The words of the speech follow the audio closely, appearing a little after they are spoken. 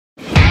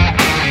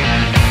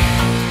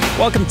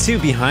Welcome to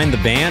Behind the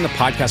Band, a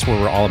podcast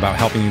where we're all about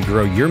helping you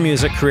grow your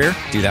music career.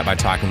 Do that by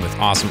talking with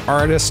awesome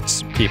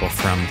artists, people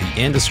from the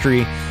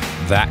industry,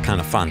 that kind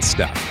of fun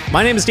stuff.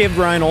 My name is David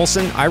Ryan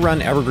Olson. I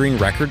run Evergreen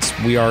Records.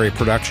 We are a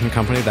production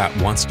company that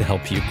wants to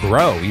help you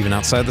grow, even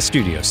outside the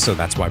studio. So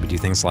that's why we do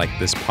things like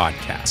this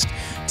podcast.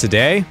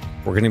 Today,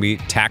 we're going to be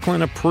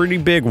tackling a pretty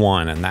big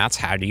one, and that's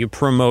how do you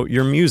promote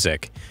your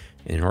music?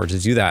 In order to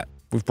do that,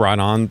 we've brought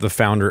on the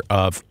founder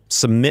of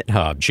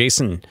SubmitHub,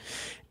 Jason.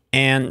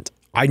 And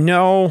I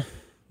know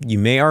you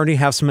may already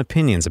have some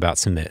opinions about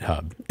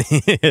SubmitHub.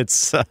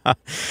 It's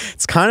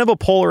kind of a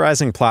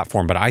polarizing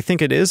platform, but I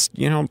think it is,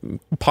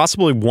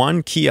 possibly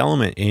one key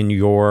element in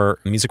your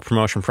music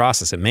promotion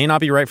process. It may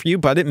not be right for you,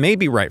 but it may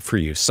be right for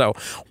you. So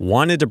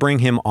wanted to bring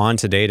him on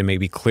today to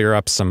maybe clear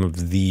up some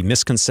of the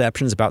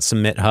misconceptions about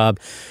SubmitHub,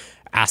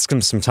 ask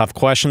him some tough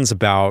questions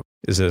about,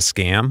 is it a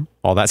scam?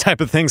 All that type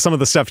of thing. Some of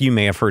the stuff you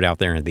may have heard out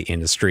there in the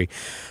industry.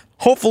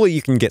 Hopefully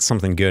you can get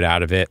something good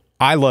out of it.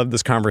 I love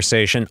this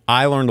conversation.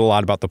 I learned a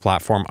lot about the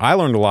platform. I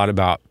learned a lot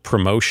about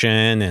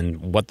promotion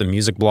and what the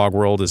music blog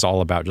world is all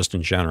about just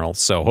in general.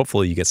 So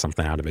hopefully you get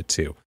something out of it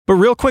too. But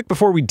real quick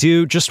before we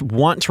do, just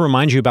want to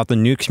remind you about the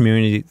new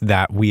community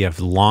that we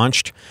have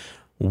launched.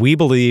 We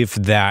believe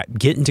that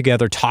getting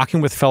together,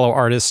 talking with fellow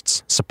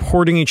artists,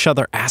 supporting each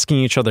other, asking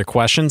each other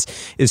questions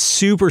is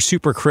super,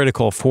 super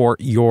critical for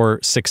your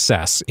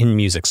success in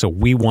music. So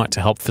we want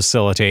to help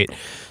facilitate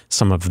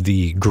some of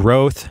the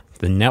growth,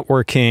 the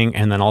networking,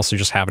 and then also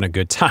just having a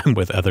good time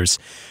with others.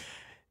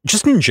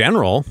 Just in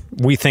general,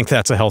 we think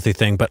that's a healthy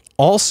thing, but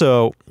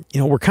also,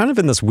 we're kind of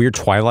in this weird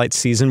twilight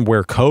season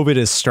where COVID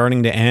is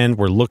starting to end.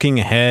 We're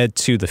looking ahead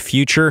to the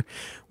future.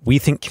 We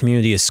think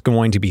community is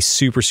going to be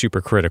super,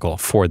 super critical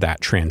for that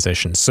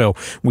transition. So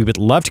we would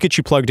love to get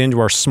you plugged into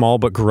our small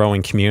but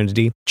growing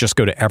community. Just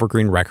go to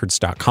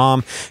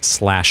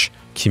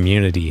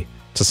evergreenrecords.com/community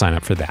to sign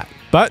up for that.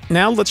 But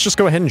now let's just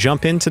go ahead and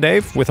jump in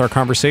today with our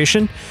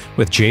conversation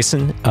with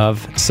Jason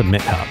of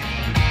SubmitHub.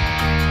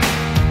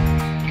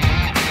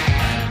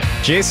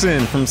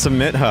 Jason from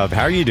SubmitHub,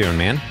 how are you doing,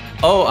 man?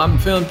 Oh, I'm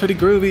feeling pretty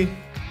groovy.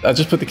 I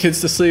just put the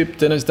kids to sleep.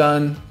 Dinner's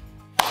done.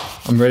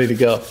 I'm ready to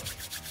go.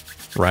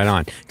 Right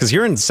on. Because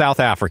you're in South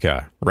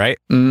Africa, right?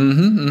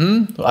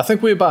 I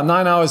think we're about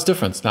 9 hours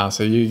difference now,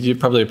 so you're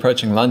probably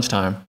approaching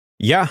lunchtime.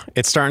 Yeah,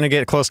 it's starting to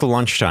get close to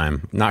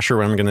lunchtime. Not sure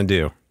what I'm going to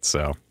do,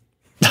 so...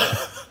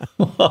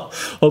 Well,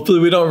 hopefully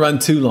we don't run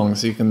too long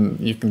so you can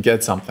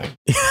get something.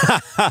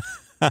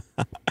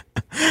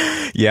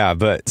 Yeah,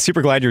 but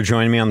super glad you're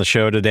joining me on the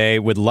show today.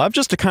 Would love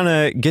just to kind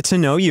of get to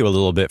know you a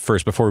little bit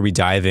first before we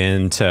dive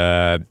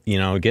into,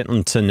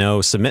 getting to know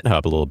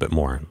SubmitHub a little bit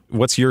more.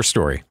 What's your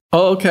story?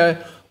 Oh, okay.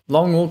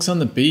 Long walks on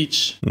the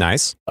beach.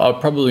 Nice. Oh,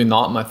 probably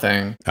not my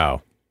thing.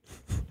 Oh.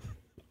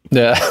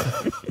 Yeah.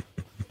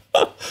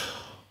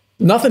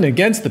 Nothing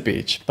against the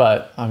beach,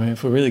 but I mean,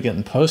 if we're really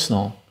getting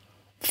personal,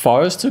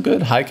 forests are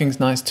good. Hiking's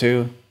nice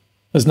too.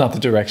 That's not the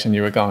direction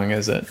you were going,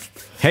 is it?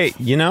 Hey,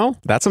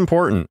 that's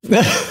important.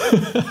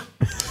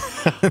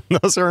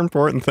 Those are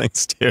important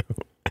things too.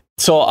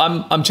 So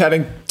I'm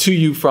chatting to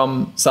you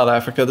from South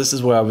Africa. This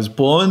is where I was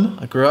born.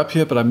 I grew up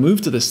here, but I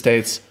moved to the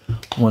States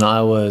when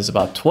I was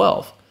about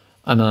 12.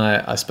 And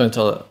I spent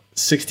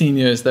 16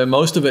 years there,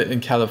 most of it in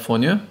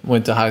California.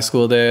 Went to high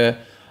school there.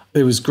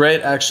 It was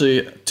great,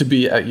 actually, to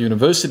be at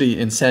university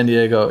in San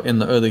Diego in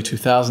the early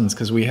 2000s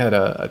because we had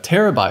a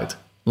terabyte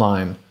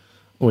line,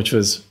 which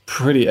was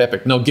pretty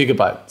epic. No,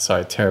 gigabyte.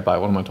 Sorry, terabyte.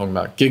 What am I talking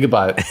about?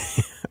 Gigabyte.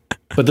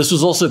 But this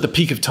was also at the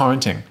peak of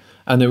torrenting.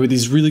 And there were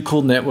these really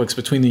cool networks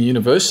between the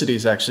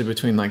universities, actually,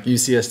 between like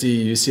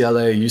UCSD,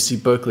 UCLA,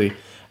 UC Berkeley.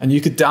 And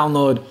you could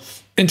download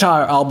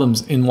entire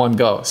albums in one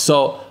go.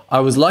 So I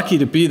was lucky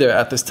to be there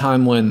at this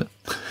time when,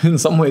 in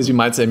some ways, you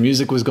might say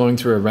music was going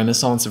through a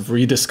renaissance of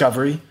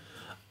rediscovery.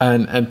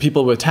 And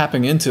people were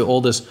tapping into all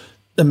this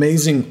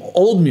amazing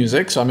old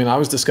music. So, I mean, I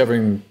was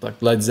discovering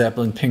like Led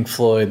Zeppelin, Pink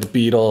Floyd, the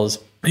Beatles.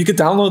 You could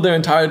download their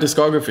entire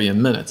discography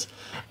in minutes.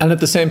 And at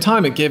the same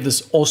time, it gave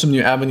this awesome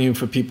new avenue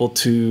for people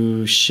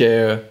to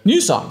share new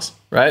songs,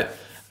 right?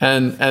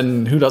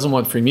 And who doesn't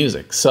want free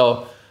music?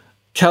 So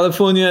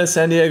California,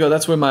 San Diego,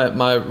 that's where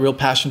my real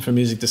passion for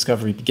music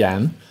discovery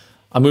began.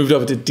 I moved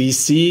over to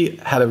DC,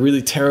 had a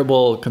really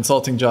terrible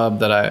consulting job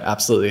that I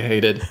absolutely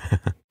hated.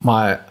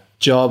 My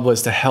job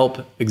was to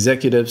help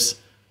executives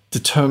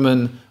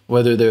determine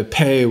whether their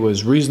pay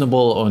was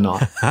reasonable or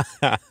not.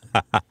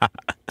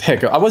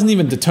 Heck, I wasn't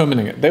even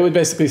determining it. They would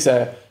basically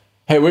say,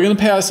 hey, we're going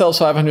to pay ourselves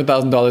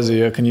 $500,000 a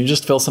year. Can you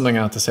just fill something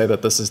out to say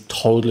that this is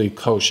totally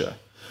kosher?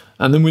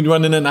 And then we'd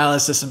run an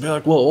analysis and be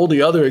like, well, all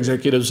the other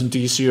executives in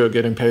DC are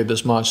getting paid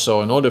this much.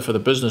 So in order for the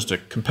business to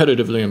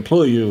competitively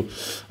employ you,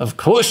 of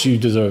course you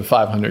deserve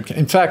 $500,000.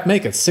 In fact,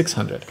 make it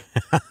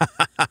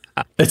 $600,000.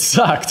 It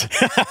sucked.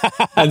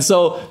 And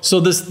so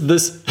this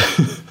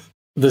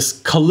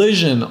this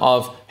collision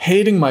of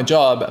hating my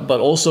job, but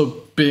also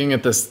being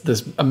at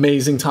this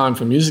amazing time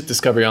for music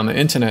discovery on the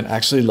internet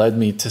actually led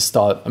me to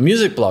start a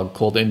music blog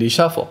called Indie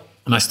Shuffle.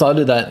 And I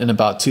started that in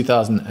about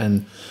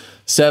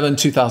 2007,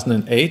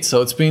 2008.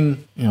 So it's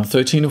been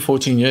 13 or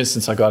 14 years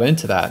since I got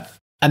into that.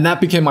 And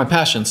that became my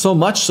passion, so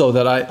much so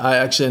that I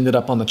actually ended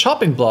up on the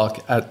chopping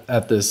block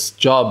at this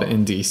job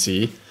in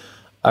DC.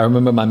 I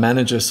remember my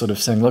manager sort of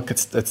saying, look,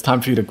 it's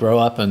time for you to grow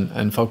up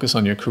and focus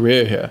on your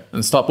career here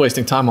and stop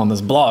wasting time on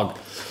this blog.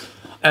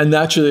 And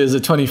naturally, as a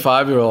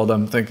 25-year-old,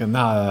 I'm thinking,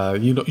 nah,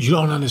 you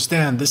don't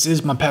understand. This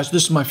is my passion.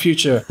 This is my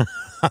future.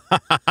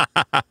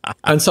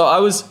 And so I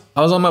was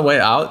on my way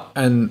out,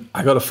 and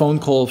I got a phone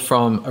call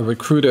from a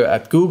recruiter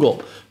at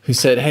Google who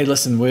said, hey,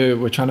 listen,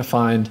 we're trying to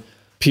find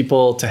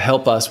people to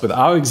help us with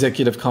our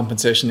executive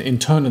compensation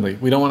internally.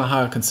 We don't want to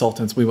hire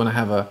consultants. We want to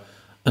have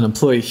an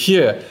employee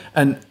here.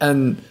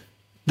 And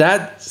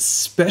that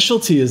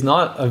specialty is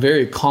not a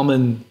very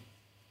common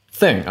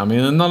thing. I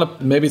mean,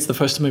 maybe it's the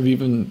first time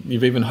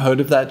you've even heard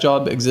of that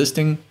job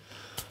existing.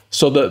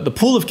 So the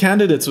pool of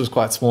candidates was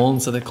quite small,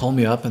 and so they call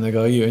me up and they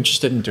go, "Are you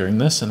interested in doing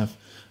this?" And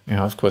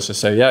of course, I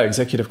say, "Yeah,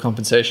 executive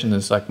compensation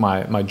is like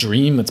my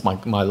dream. It's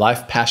my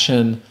life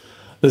passion.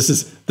 This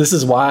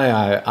is why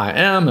I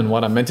am and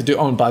what I'm meant to do.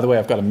 Oh, and by the way,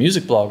 I've got a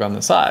music blog on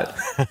the side."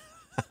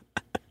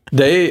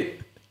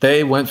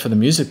 They went for the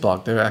music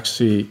blog. They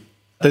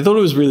thought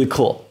it was really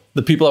cool,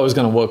 the people I was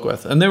going to work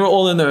with. And they were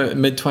all in their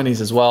mid-20s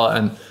as well.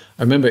 And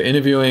I remember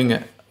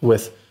interviewing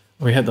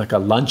we had like a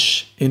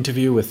lunch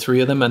interview with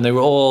 3 of them, and they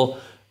were all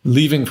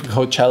leaving for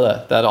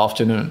Coachella that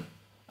afternoon.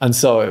 And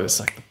so it was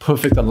like the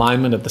perfect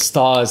alignment of the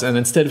stars. And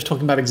instead of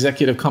talking about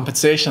executive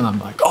compensation, I'm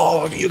like,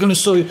 oh, you're going to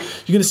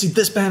see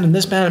this band and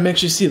this band, and make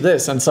sure you see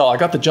this. And so I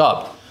got the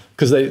job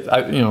because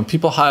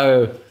people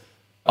hire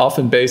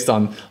often based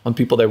on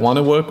people they want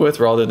to work with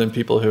rather than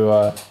people who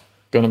are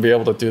going to be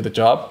able to do the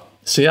job.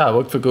 So yeah, I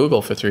worked for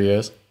Google for 3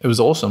 years. It was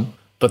awesome.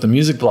 But the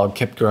music blog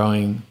kept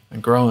growing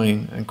and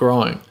growing and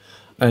growing.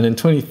 And in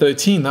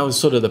 2013, that was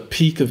sort of the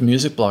peak of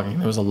music blogging.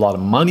 There was a lot of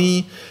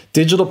money.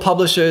 Digital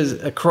publishers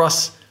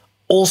across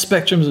all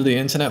spectrums of the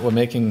internet were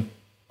making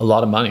a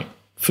lot of money.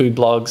 Food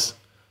blogs,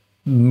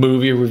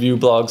 movie review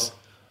blogs,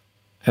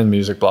 and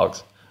music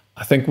blogs.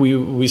 I think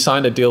we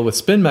signed a deal with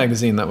Spin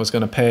Magazine that was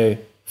going to pay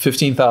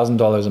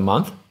 $15,000 a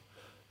month.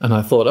 And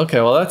I thought,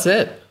 okay, well, that's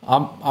it.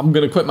 I'm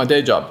going to quit my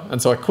day job.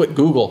 And so I quit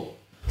Google,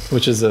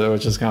 which is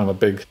kind of a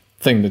big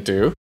thing to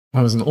do. It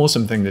was an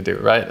awesome thing to do,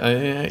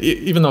 right?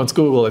 Even though it's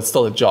Google, it's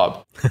still a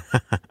job.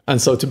 And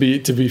so to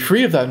be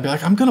free of that and be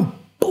like, I'm going to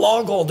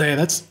blog all day.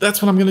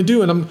 That's what I'm going to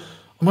do. And I'm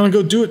going to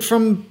go do it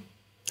from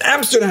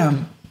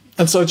Amsterdam.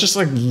 And so I just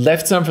like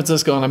left San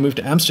Francisco and I moved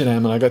to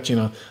Amsterdam, and I got,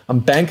 I'm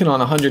banking on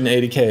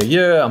 $180K a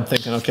year. I'm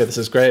thinking, okay, this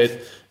is great.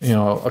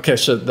 Okay,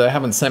 so they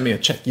haven't sent me a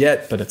check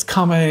yet, but it's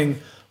coming.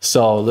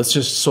 So let's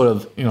just sort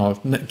of,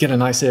 get a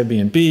nice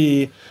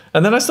Airbnb.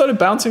 And then I started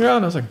bouncing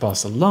around. I was like,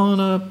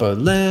 Barcelona,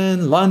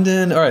 Berlin,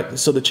 London. All right,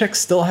 so the checks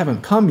still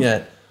haven't come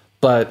yet,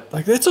 but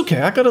like, it's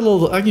okay. I got a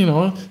little,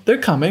 they're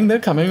coming,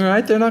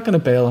 right? They're not going to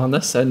bail on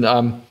this. And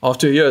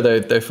after a year,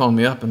 they phoned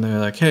me up and they're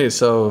like, hey,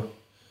 so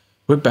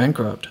we're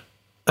bankrupt.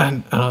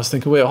 And I was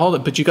thinking, wait, hold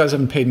it, but you guys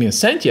haven't paid me a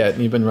cent yet.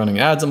 And you've been running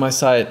ads on my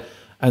site.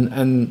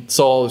 And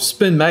so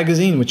Spin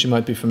Magazine, which you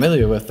might be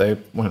familiar with, they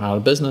went out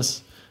of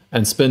business.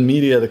 And Spin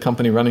Media, the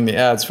company running the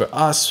ads for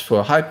us,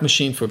 for Hype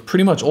Machine, for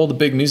pretty much all the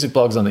big music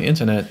blogs on the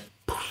internet,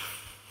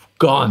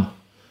 gone.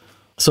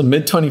 So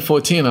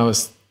mid-2014, I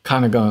was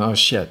kind of going, oh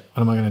shit,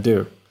 what am I going to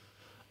do?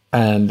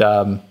 And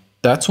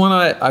that's when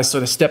I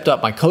sort of stepped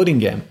up my coding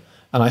game.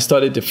 And I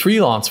started to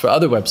freelance for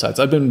other websites.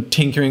 I've been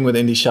tinkering with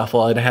Indie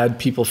Shuffle. I'd had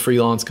people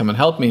freelance come and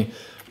help me.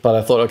 But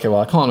I thought, okay, well,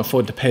 I can't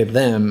afford to pay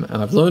them.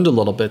 And I've learned a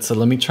little bit, so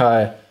let me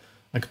try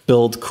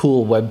build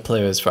cool web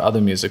players for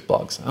other music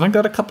blogs. And I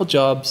got a couple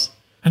jobs.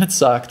 And it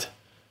sucked.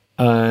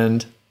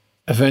 And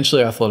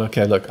eventually I thought,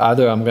 okay, look,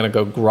 either I'm going to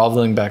go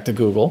groveling back to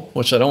Google,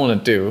 which I don't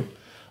want to do,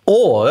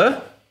 or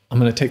I'm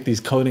going to take these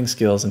coding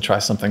skills and try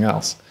something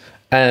else.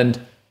 And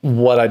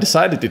what I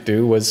decided to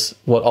do was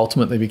what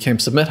ultimately became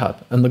SubmitHub.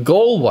 And the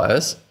goal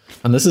was,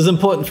 and this is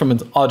important from an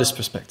artist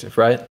perspective,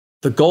 right?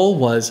 The goal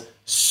was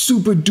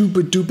super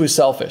duper duper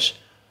selfish.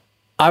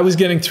 I was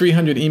getting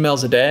 300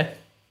 emails a day.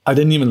 I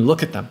didn't even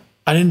look at them.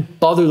 I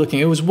didn't bother looking.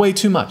 It was way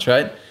too much,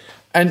 right?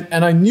 And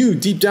I knew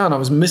deep down I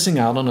was missing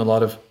out on a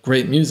lot of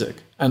great music.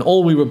 And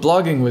all we were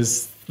blogging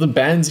was the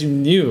bands you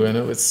knew, and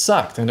it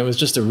sucked. And it was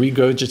just a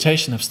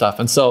regurgitation of stuff.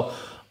 And so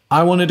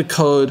I wanted to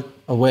code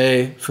a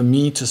way for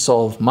me to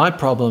solve my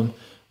problem,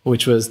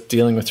 which was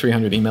dealing with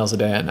 300 emails a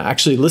day and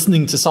actually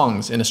listening to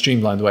songs in a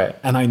streamlined way.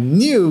 And I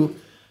knew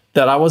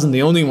that I wasn't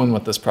the only one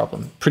with this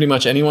problem. Pretty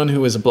much anyone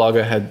who was a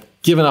blogger had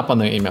given up on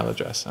their email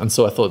address. And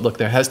so I thought, look,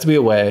 there has to be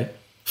a way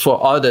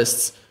for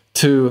artists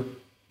to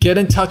get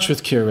in touch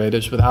with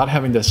curators without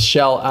having to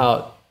shell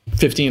out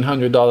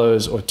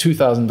 $1,500 or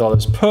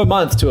 $2,000 per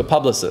month to a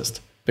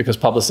publicist, because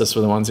publicists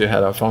were the ones who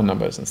had our phone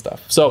numbers and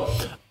stuff. So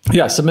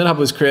yeah, SubmitHub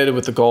was created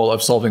with the goal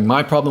of solving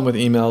my problem with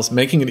emails,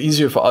 making it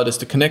easier for artists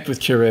to connect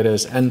with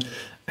curators, and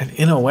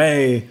in a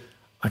way,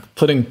 like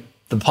putting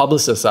the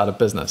publicists out of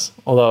business,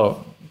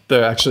 although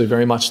they're actually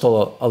very much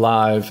still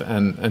alive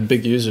and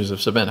big users of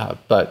SubmitHub.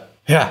 But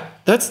yeah,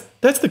 that's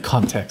the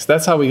context.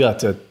 That's how we got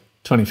to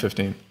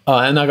 2015.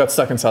 And I got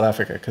stuck in South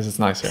Africa because it's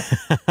nice here.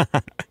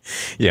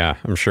 Yeah,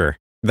 I'm sure.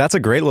 That's a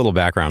great little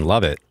background.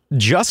 Love it.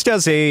 Just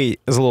as a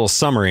little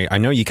summary, I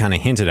know you kind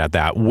of hinted at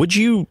that. Would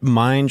you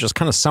mind just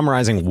kind of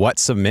summarizing what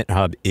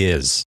SubmitHub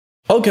is?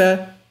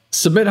 Okay.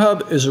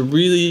 SubmitHub is a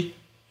really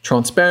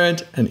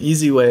transparent and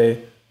easy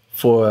way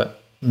for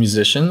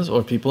musicians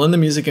or people in the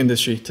music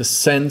industry to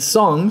send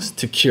songs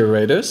to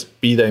curators,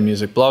 be they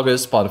music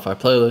bloggers, Spotify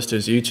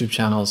playlisters, YouTube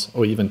channels,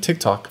 or even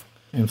TikTok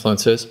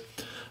influencers.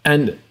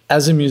 And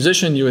as a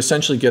musician, you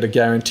essentially get a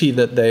guarantee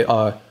that they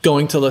are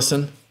going to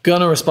listen,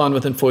 going to respond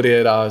within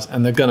 48 hours,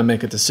 and they're going to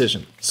make a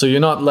decision. So you're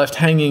not left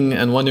hanging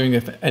and wondering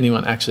if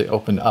anyone actually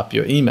opened up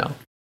your email.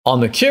 On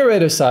the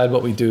curator side,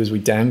 what we do is we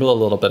dangle a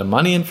little bit of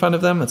money in front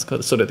of them. It's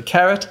sort of the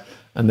carrot.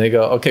 And they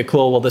go, okay,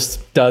 cool. Well, this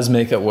does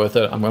make it worth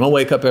it. I'm going to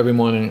wake up every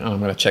morning and I'm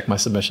going to check my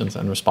submissions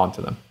and respond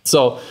to them.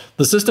 So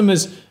the system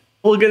is,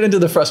 we'll get into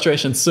the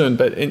frustration soon,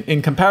 but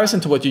in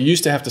comparison to what you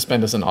used to have to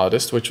spend as an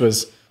artist, which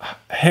was a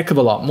heck of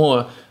a lot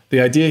more,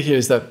 the idea here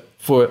is that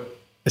for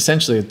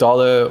essentially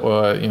 $1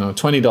 or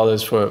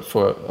 $20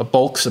 for a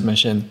bulk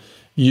submission,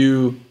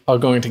 you are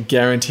going to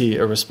guarantee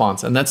a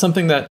response. And that's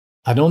something that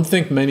I don't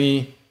think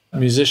many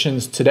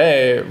musicians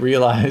today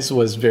realize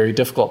was very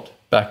difficult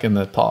back in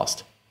the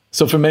past.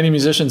 So for many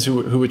musicians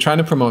who were trying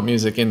to promote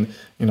music in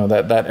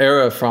that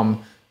era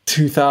from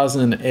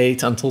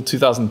 2008 until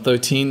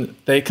 2013,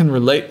 they can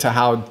relate to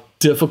how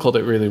difficult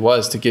it really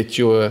was to get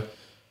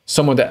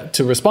someone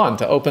to respond,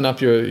 to open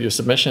up your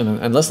submission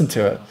and listen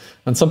to it.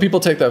 And some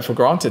people take that for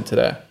granted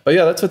today. But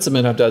yeah, that's what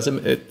SubmitHub does.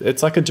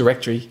 It's like a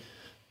directory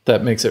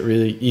that makes it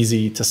really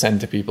easy to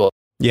send to people.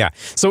 Yeah.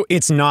 So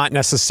it's not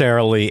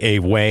necessarily a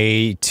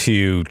way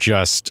to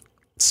just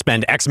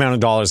spend X amount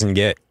of dollars and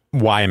get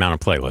Y amount of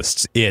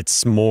playlists.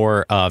 It's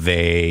more of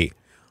a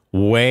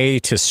way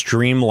to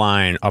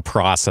streamline a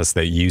process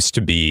that used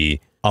to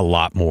be a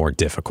lot more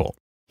difficult.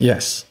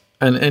 Yes.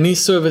 And any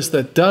service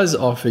that does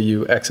offer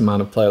you X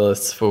amount of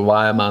playlists for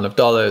Y amount of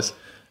dollars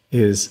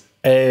is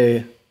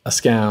A, a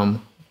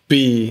scam,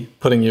 B,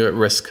 putting you at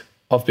risk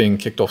of being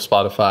kicked off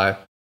Spotify,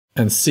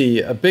 and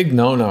C, a big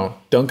no-no.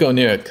 Don't go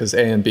near it because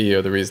A and B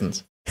are the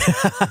reasons.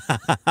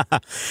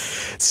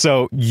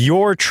 So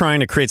you're trying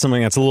to create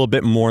something that's a little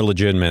bit more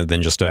legitimate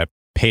than just a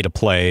pay to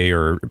play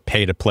or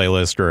pay to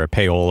playlist or a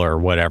payola or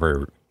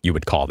whatever you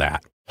would call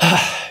that.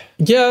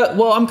 Yeah,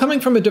 well, I'm coming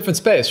from a different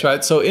space,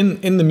 right? So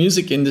in the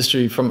music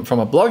industry, from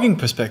a blogging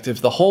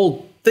perspective, the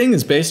whole thing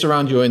is based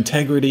around your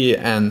integrity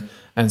and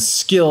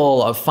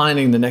skill of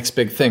finding the next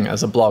big thing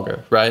as a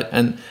blogger, right?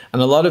 And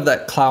a lot of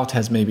that clout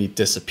has maybe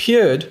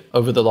disappeared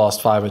over the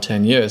last 5 or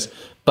 10 years,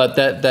 but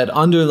that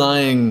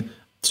underlying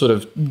sort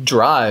of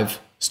drive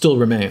still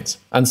remains.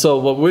 And so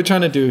what we're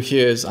trying to do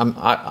here is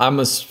I'm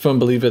a firm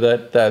believer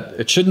that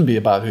it shouldn't be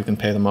about who can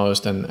pay the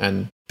most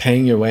and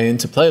paying your way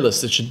into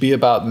playlists. It should be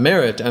about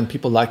merit and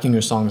people liking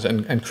your songs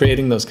and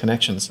creating those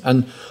connections.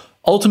 And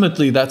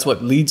ultimately, that's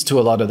what leads to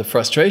a lot of the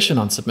frustration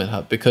on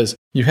SubmitHub, because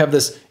you have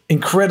this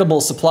incredible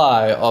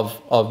supply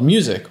of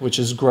music, which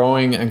is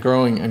growing and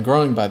growing and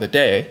growing by the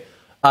day.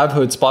 I've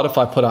heard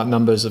Spotify put out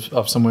numbers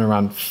of somewhere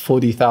around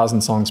 40,000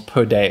 songs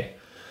per day.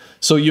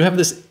 So you have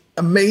this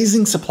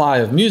amazing supply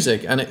of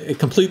music, and it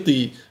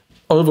completely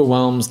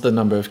overwhelms the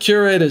number of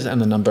curators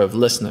and the number of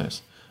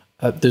listeners.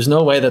 There's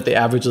no way that the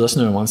average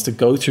listener wants to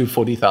go through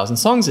 40,000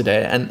 songs a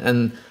day.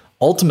 And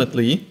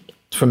ultimately,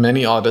 for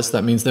many artists,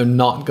 that means they're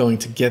not going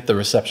to get the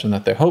reception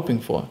that they're hoping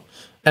for.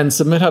 And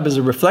SubmitHub is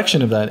a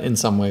reflection of that in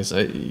some ways.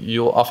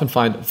 You'll often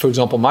find, for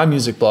example, my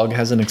music blog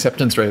has an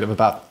acceptance rate of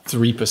about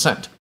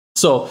 3%.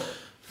 So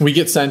we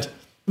get sent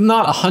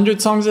not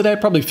 100 songs a day,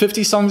 probably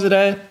 50 songs a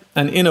day.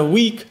 And in a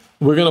week,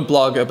 we're going to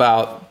blog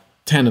about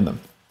 10 of them.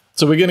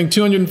 So we're getting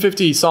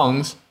 250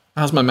 songs.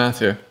 How's my math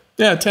here?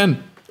 Yeah,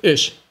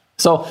 10-ish.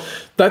 So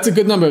that's a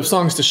good number of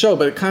songs to show,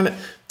 but it kind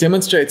of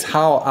demonstrates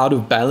how out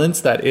of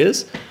balance that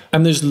is.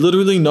 And there's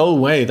literally no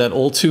way that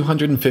all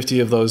 250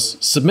 of those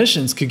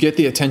submissions could get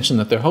the attention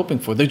that they're hoping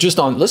for. There just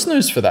aren't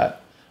listeners for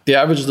that. The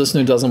average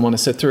listener doesn't want to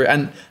sit through it.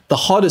 And the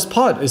hardest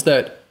part is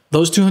that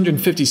those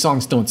 250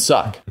 songs don't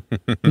suck.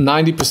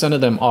 90%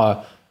 of them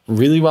are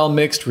really well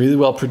mixed, really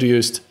well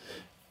produced.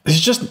 There's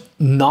just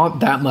not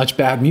that much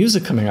bad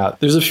music coming out.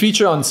 There's a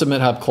feature on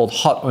SubmitHub called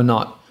Hot or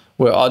Not,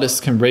 where artists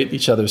can rate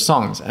each other's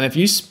songs. And if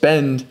you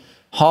spend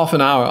half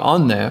an hour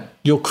on there,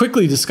 you'll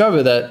quickly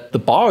discover that the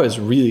bar is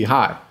really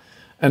high.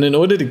 And in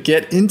order to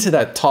get into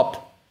that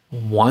top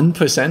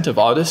 1% of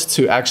artists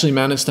who actually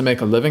manage to make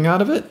a living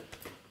out of it,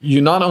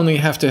 you not only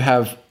have to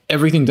have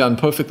everything done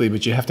perfectly,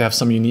 but you have to have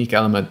some unique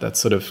element that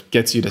sort of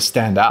gets you to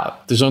stand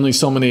out. There's only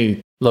so many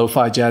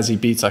lo-fi jazzy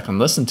beats I can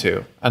listen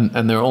to,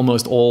 and they're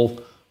almost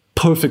all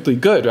perfectly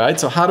good, right?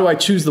 So how do I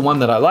choose the one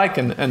that I like?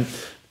 And at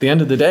the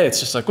end of the day, it's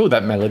just like, oh,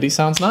 that melody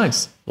sounds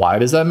nice. Why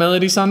does that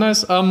melody sound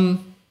nice?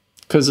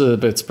 Because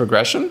of its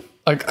progression.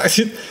 Like,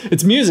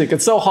 it's music.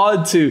 It's so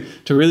hard to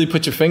really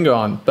put your finger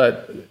on.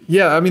 But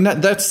yeah, I mean,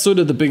 that's sort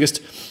of the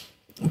biggest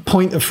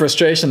point of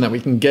frustration that we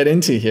can get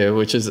into here,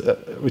 which is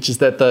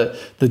that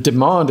the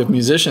demand of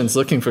musicians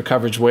looking for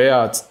coverage way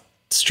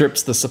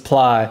outstrips the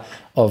supply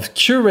of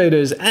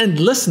curators and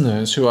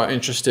listeners who are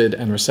interested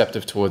and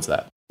receptive towards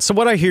that. So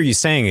what I hear you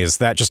saying is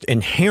that just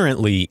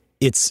inherently,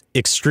 it's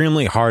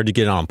extremely hard to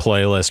get on a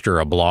playlist or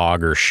a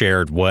blog or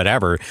shared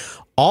whatever.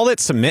 All that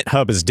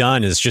SubmitHub has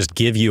done is just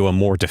give you a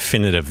more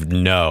definitive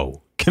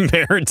no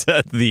compared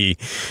to the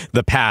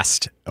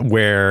past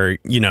where,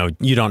 you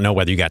don't know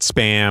whether you got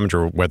spammed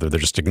or whether they're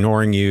just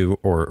ignoring you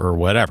or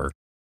whatever.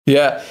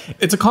 Yeah,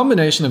 it's a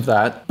combination of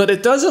that, but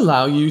it does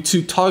allow you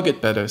to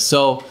target better.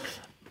 So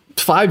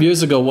 5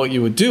 years ago, what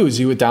you would do is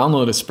you would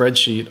download a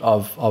spreadsheet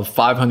of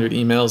 500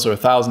 emails or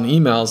 1,000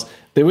 emails.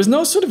 There was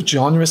no sort of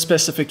genre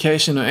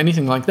specification or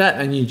anything like that,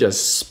 and you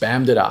just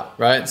spammed it out,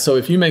 right? So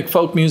if you make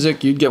folk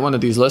music, you'd get one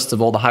of these lists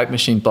of all the Hype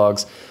Machine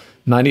blogs.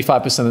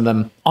 95% of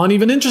them aren't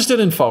even interested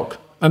in folk,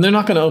 and they're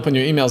not going to open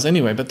your emails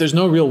anyway, but there's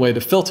no real way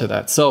to filter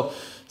that. So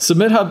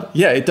SubmitHub,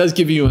 yeah, it does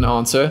give you an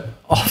answer.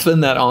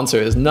 Often that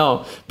answer is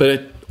no, but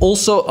it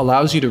also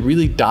allows you to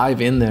really dive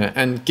in there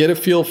and get a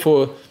feel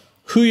for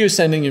who you're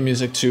sending your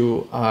music to,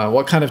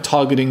 what kind of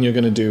targeting you're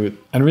going to do,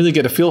 and really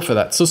get a feel for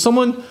that. So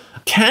someone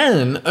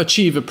can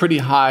achieve a pretty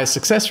high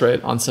success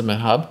rate on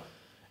SubmitHub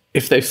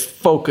if they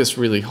focus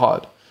really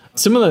hard.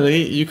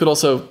 Similarly, you could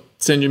also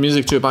send your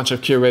music to a bunch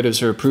of curators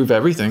who approve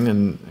everything,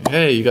 and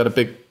hey, you got a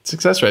big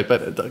success rate.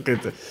 But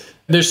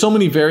there's so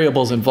many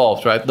variables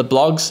involved, right? The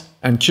blogs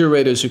and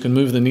curators who can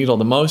move the needle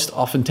the most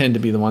often tend to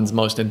be the ones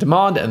most in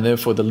demand and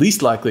therefore the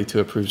least likely to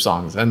approve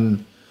songs.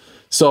 And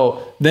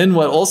so then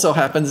what also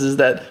happens is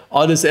that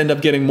artists end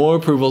up getting more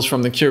approvals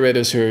from the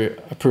curators who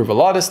approve a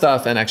lot of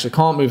stuff and actually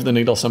can't move the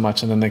needle so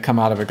much. And then they come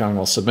out of it going,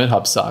 well,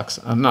 SubmitHub sucks.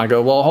 And I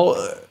go, well,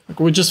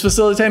 we're just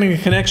facilitating a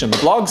connection. The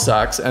blog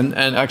sucks. And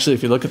actually,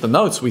 if you look at the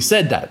notes, we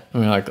said that.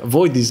 And we're like,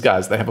 avoid these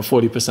guys. They have a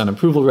 40%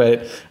 approval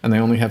rate and they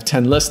only have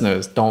 10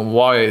 listeners. Don't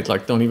worry.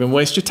 Don't even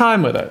waste your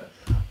time with it.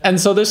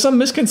 And so there's some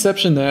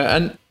misconception there.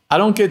 And I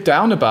don't get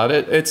down about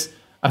it.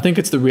 I think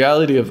it's the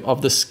reality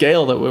of the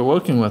scale that we're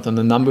working with and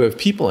the number of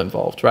people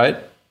involved, right?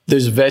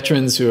 There's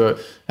veterans who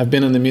have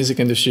been in the music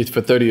industry for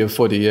 30 or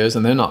 40 years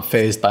and they're not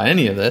fazed by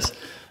any of this.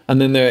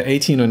 And then there are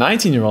 18 or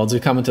 19-year-olds who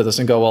come into this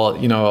and go,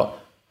 well,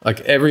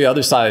 like every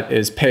other site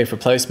is pay for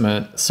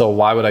placement, so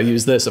why would I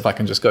use this if I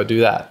can just go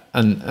do that?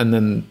 And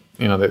then,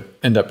 they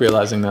end up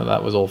realizing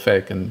that was all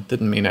fake and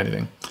didn't mean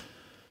anything.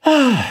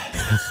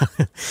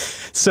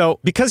 So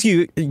because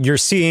you're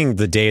seeing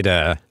the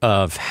data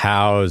of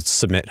how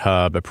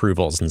SubmitHub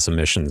approvals and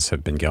submissions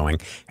have been going,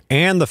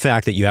 and the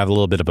fact that you have a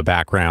little bit of a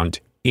background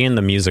in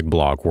the music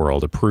blog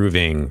world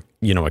approving,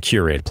 a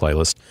curated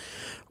playlist,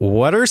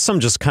 what are some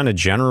just kind of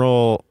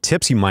general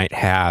tips you might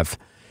have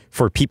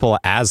for people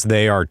as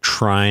they are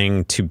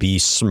trying to be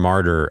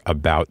smarter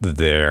about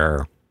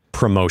their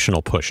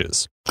promotional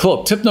pushes?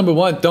 Cool. Tip number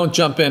 1, don't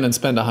jump in and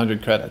spend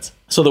 100 credits.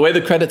 So the way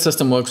the credit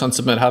system works on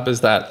SubmitHub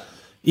is that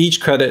each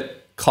credit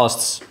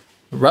costs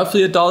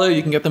roughly $1.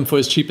 You can get them for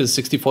as cheap as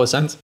 64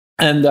 cents.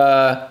 And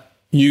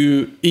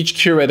each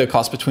curator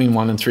costs between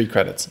 1 and 3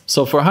 credits.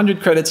 So for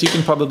 100 credits, you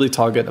can probably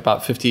target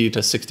about 50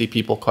 to 60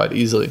 people quite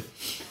easily.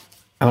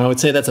 And I would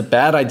say that's a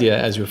bad idea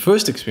as your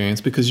first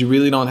experience because you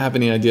really don't have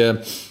any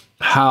idea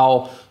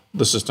how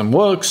the system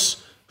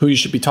works, who you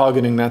should be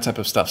targeting, that type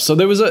of stuff. So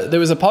there was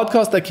a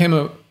podcast that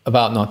came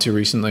about not too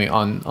recently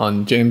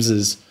on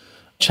James's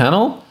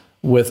channel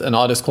with an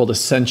artist called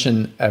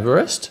Ascension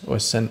Everest or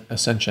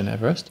Ascension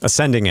Everest.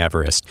 Ascending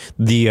Everest.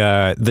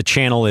 The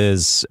channel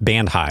is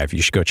Bandhive.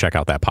 You should go check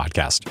out that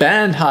podcast.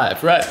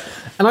 Bandhive, right.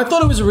 And I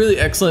thought it was a really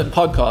excellent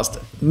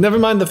podcast. Never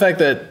mind the fact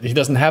that he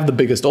doesn't have the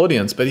biggest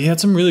audience, but he had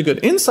some really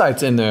good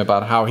insights in there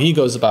about how he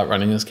goes about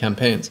running his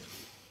campaigns.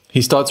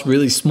 He starts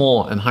really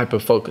small and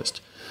hyper-focused.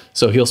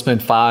 So he'll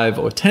spend 5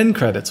 or 10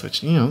 credits,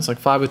 which, it's like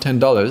 $5 or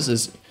 $10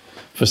 is,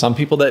 for some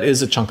people that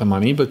is a chunk of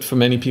money, but for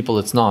many people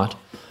it's not.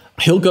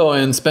 He'll go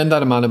and spend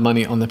that amount of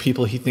money on the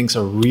people he thinks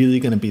are really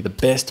going to be the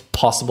best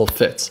possible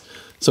fits.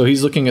 So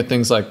he's looking at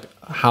things like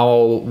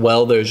how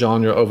well their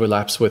genre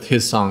overlaps with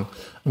his song,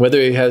 whether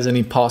he has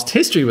any past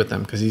history with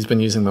them, because he's been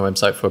using the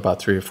website for about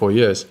 3 or 4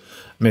 years,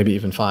 maybe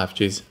even 5,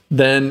 geez.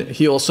 Then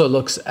he also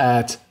looks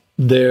at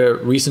their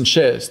recent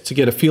shares to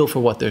get a feel for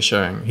what they're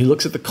sharing. He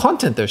looks at the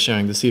content they're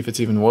sharing to see if it's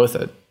even worth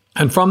it.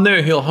 And from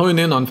there, he'll hone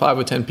in on 5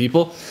 or 10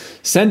 people,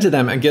 send to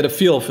them and get a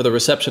feel for the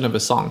reception of a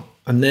song.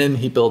 And then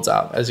he builds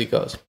out as he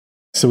goes.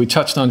 So we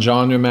touched on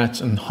genre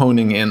match and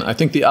honing in. I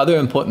think the other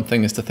important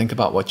thing is to think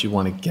about what you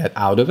want to get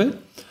out of it.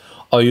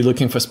 Are you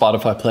looking for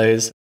Spotify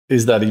plays?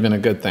 Is that even a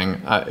good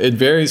thing? It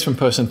varies from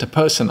person to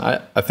person.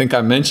 I think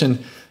I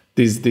mentioned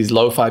these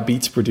lo-fi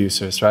beats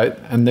producers, right?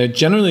 And they're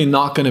generally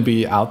not going to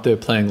be out there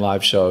playing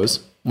live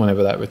shows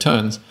whenever that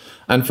returns.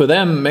 And for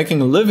them,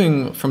 making a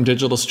living from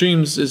digital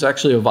streams is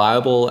actually a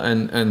viable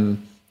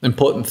and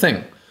important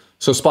thing.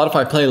 So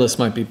Spotify playlists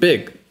might be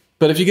big.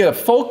 But if you get a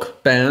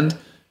folk band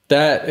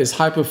that is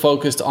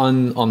hyper-focused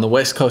on the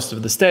west coast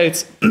of the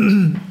States,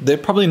 they're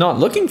probably not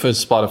looking for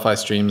Spotify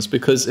streams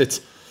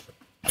because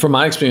from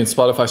my experience,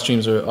 Spotify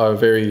streams are a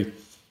very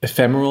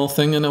ephemeral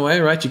thing in a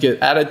way, right? You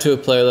get added to a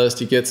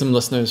playlist, you get some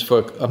listeners for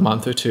a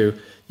month or two,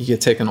 you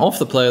get taken off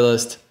the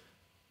playlist,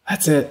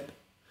 that's it.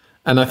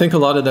 And I think a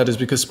lot of that is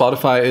because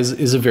Spotify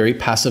is a very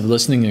passive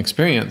listening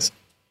experience.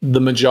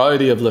 the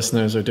majority of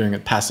listeners are doing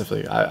it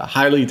passively. I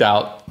highly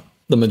doubt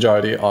the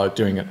majority are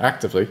doing it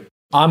actively.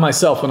 I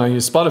myself, when I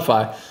use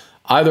Spotify,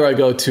 either I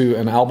go to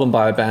an album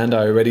by a band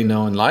I already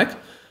know and like,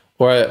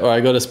 or I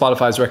go to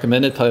Spotify's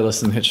recommended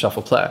playlist and hit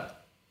shuffle play.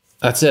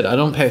 That's it. I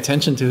don't pay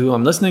attention to who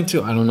I'm listening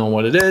to. I don't know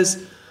what it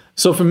is.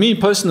 So for me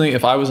personally,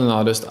 if I was an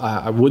artist,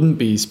 I wouldn't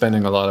be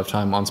spending a lot of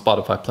time on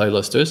Spotify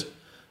playlisters.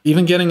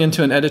 Even getting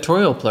into an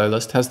editorial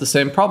playlist has the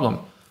same problem.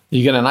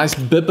 You get a nice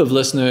bip of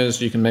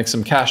listeners, you can make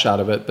some cash out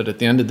of it, but at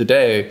the end of the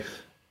day,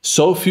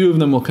 so few of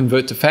them will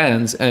convert to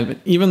fans, and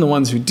even the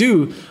ones who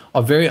do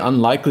are very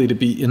unlikely to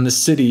be in the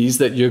cities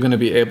that you're going to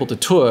be able to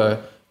tour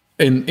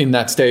in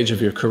that stage of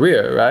your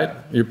career, right?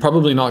 You're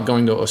probably not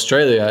going to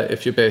Australia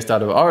if you're based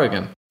out of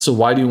Oregon. So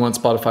why do you want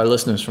Spotify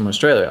listeners from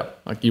Australia?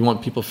 Like you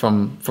want people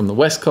from the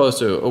West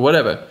Coast or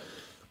whatever.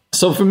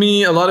 So for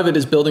me, a lot of it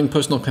is building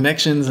personal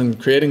connections and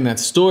creating that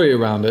story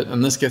around it.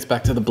 And this gets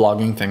back to the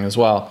blogging thing as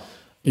well.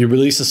 You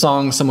release a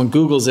song, someone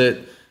Googles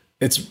it.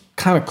 It's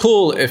kind of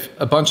cool if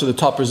a bunch of the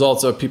top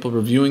results are people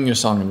reviewing your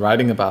song and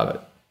writing about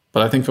it.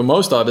 But I think for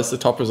most artists, the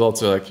top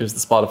results are like, here's the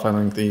Spotify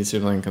link, the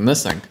YouTube link, and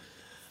this thing.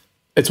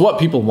 It's what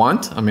people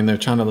want. I mean, they're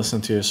trying to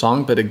listen to your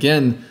song. But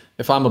again,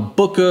 if I'm a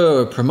booker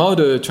or a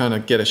promoter trying to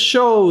get a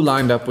show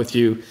lined up with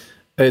you,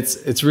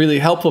 it's really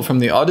helpful from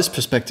the artist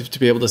perspective to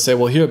be able to say,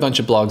 well, here are a bunch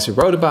of blogs who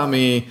wrote about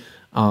me,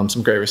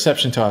 some great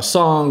reception to our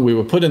song. We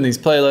were put in these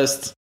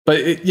playlists.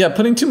 But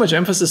putting too much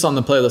emphasis on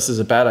the playlist is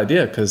a bad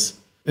idea because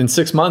in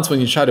 6 months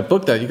when you try to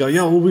book that, you go,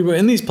 we were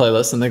in these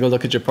playlists. And they go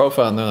look at your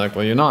profile and they're like,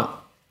 well, you're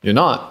not.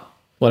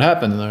 What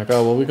happened? And they're like,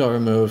 oh, well, we got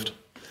removed.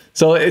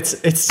 So it's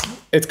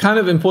kind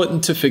of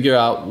important to figure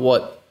out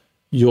what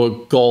your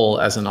goal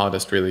as an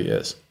artist really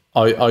is.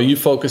 Are you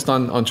focused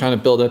on trying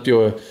to build up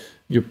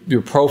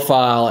your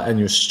profile and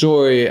your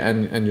story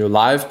and your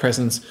live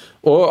presence?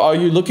 Or are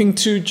you looking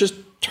to just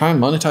try and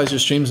monetize your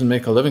streams and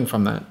make a living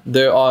from that?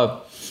 There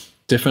are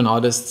different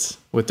artists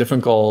with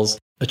different goals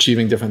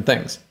achieving different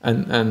things.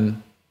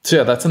 And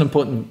so that's an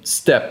important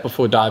step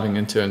before diving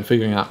into and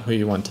figuring out who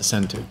you want to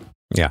send to.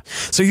 Yeah.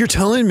 So you're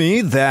telling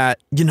me that,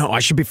 I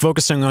should be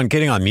focusing on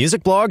getting on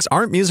music blogs?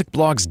 Aren't music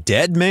blogs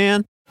dead,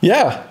 man?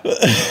 Yeah.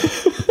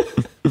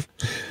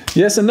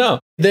 Yes and no.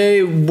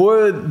 They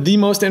were the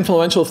most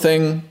influential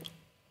thing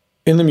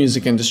in the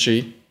music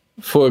industry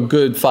for a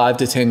good 5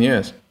 to 10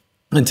 years.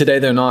 And today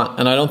they're not.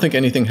 And I don't think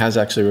anything has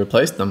actually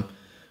replaced them.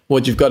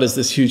 What you've got is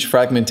this huge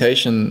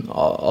fragmentation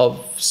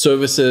of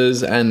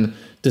services and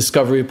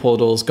discovery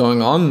portals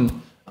going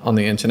on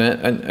the internet.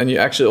 And you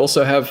actually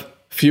also have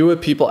fewer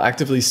people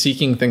actively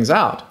seeking things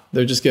out.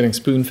 They're just getting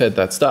spoon-fed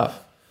that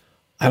stuff.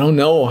 I don't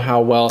know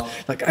how well,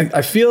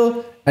 I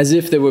feel as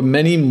if there were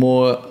many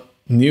more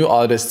new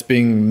artists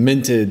being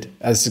minted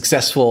as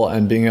successful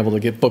and being able to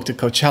get booked at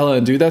Coachella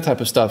and do that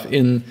type of stuff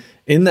in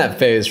that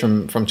phase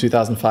from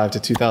 2005 to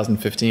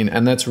 2015.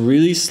 And that's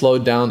really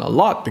slowed down a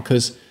lot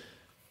because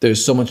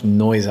there's so much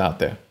noise out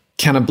there.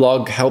 Can a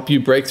blog help you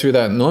break through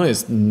that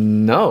noise?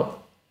 No.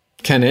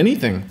 Can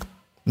anything?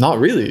 Not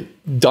really.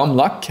 Dumb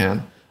luck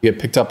can. You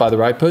get picked up by the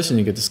right person,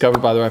 you get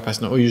discovered by the right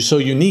person, or you're so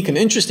unique and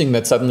interesting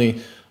that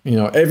suddenly,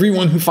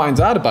 everyone who finds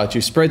out about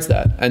you spreads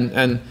that.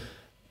 And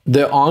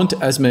there aren't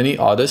as many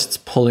artists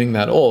pulling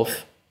that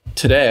off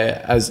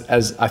today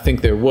as I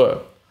think there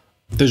were.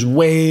 There's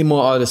way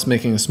more artists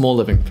making a small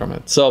living from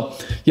it. So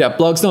yeah,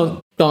 blogs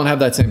don't have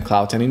that same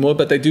clout anymore,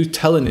 but they do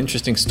tell an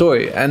interesting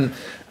story. And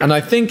I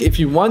think if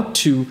you want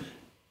to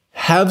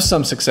have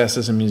some success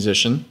as a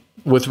musician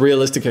with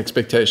realistic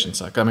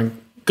expectations,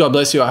 God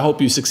bless you, I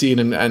hope you succeed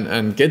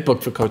and get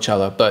booked for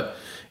Coachella. But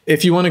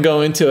if you want to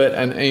go into it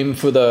and aim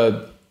for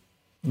the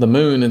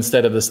moon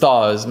instead of the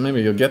stars,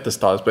 maybe you'll get the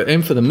stars, but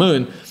aim for the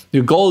moon.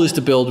 Your goal is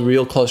to build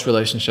real close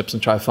relationships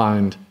and try to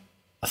find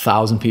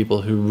 1,000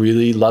 people who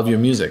really love your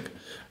music.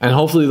 And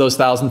hopefully those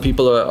 1,000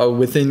 people are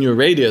within your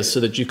radius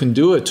so that you can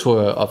do a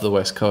tour of the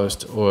West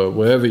Coast or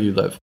wherever you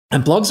live.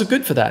 And blogs are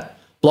good for that.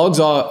 Blogs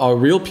are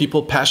real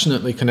people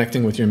passionately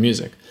connecting with your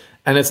music.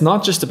 And it's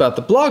not just about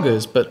the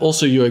bloggers, but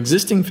also your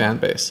existing fan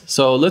base.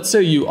 So let's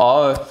say you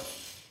are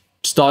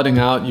starting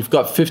out, you've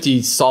got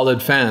 50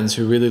 solid fans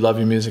who really love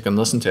your music and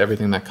listen to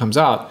everything that comes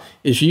out.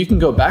 If you can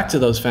go back to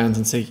those fans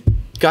and say,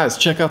 guys,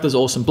 check out this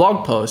awesome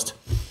blog post,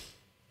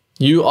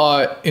 you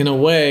are in a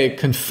way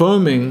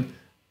confirming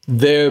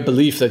their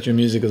belief that your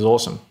music is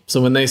awesome. So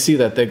when they see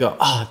that, they go,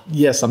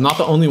 yes, I'm not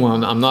the only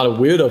one. I'm not a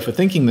weirdo for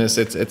thinking this.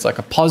 It's like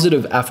a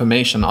positive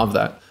affirmation of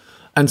that.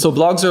 And so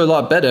blogs are a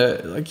lot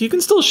better. You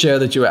can still share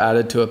that you were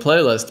added to a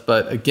playlist,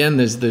 but again,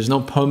 there's no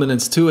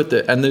permanence to it,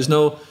 and there's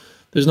no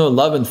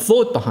love and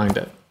thought behind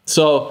it.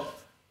 So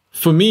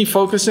for me,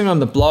 focusing on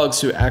the blogs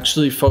who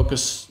actually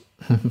focus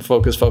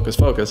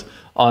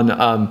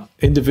on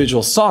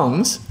individual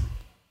songs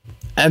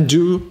and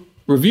do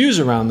reviews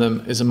around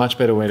them is a much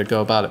better way to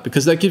go about it,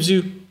 because that gives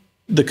you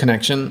the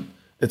connection.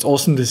 It's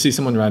awesome to see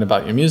someone write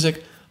about your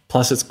music.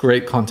 Plus, it's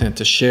great content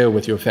to share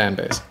with your fan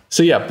base.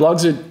 So yeah,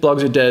 blogs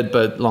are dead,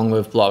 but long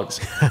live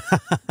blogs.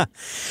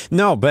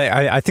 No, but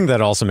I think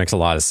that also makes a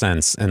lot of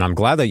sense. And I'm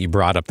glad that you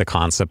brought up the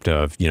concept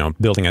of,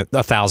 building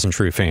 1,000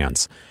 true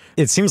fans,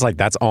 It seems like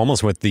that's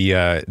almost what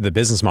the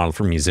business model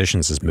for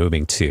musicians is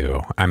moving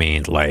to. I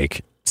mean,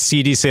 like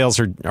CD sales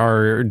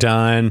are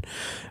done.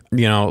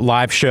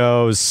 Live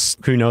shows,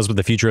 who knows what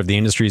the future of the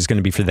industry is going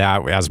to be for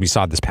that, as we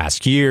saw this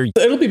past year.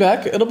 It'll be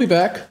back.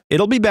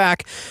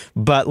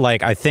 But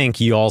like, I think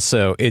you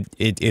also,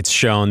 it's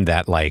shown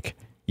that like,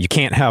 you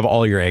can't have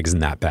all your eggs in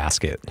that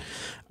basket.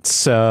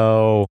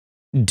 So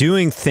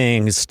doing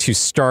things to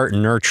start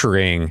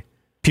nurturing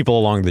people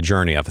along the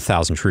journey of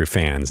 1,000 true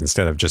fans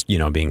instead of just,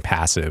 being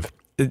passive.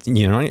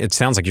 It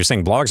sounds like you're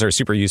saying blogs are a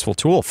super useful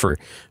tool for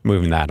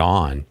moving that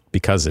on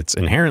because it's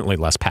inherently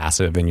less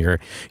passive and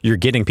you're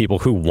getting people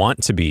who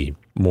want to be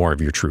more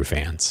of your true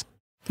fans.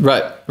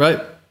 Right.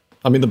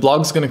 I mean, the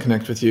blog's going to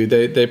connect with you.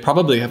 They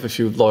probably have a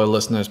few loyal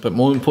listeners, but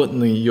more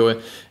importantly, your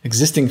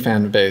existing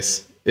fan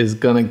base is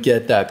going to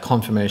get that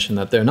confirmation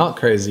that they're not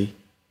crazy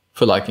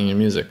for liking your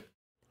music.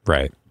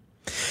 Right.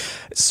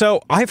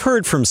 So I've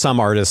heard from some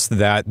artists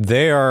that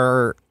they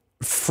are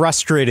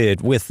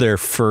frustrated with their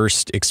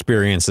first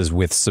experiences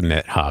with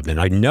SubmitHub. And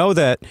I know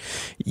that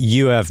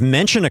you have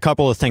mentioned a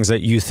couple of things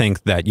that you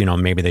think that,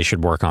 maybe they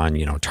should work on,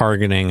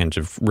 targeting and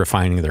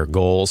refining their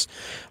goals.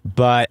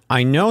 But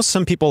I know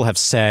some people have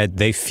said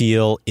they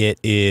feel it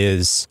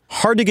is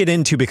hard to get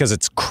into because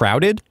it's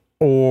crowded,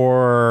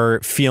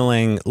 or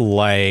feeling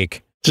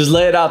like... Just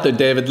lay it out there,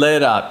 David. Lay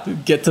it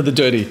out. Get to the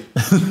dirty.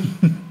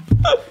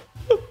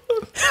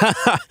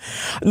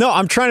 No,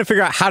 I'm trying to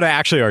figure out how to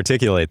actually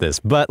articulate this,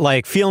 but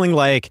like feeling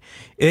like,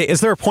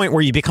 is there a point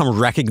where you become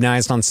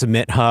recognized on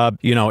SubmitHub?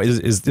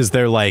 Is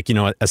there like,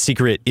 a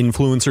secret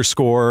influencer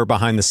score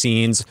behind the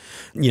scenes,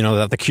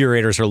 that the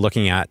curators are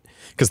looking at?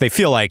 Because they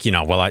feel like,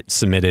 I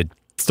submitted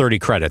 30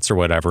 credits or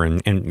whatever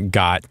and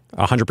got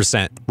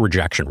 100%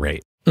 rejection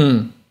rate.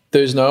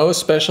 There's no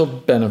special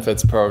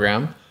benefits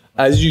program.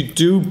 As you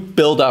do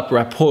build up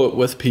rapport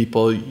with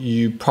people,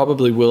 you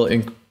probably will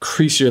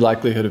increase your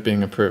likelihood of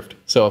being approved.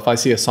 So if I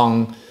see a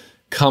song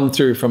come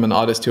through from an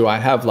artist who I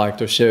have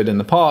liked or shared in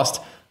the past,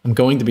 I'm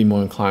going to be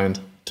more inclined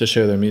to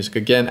share their music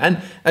again.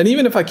 And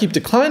even if I keep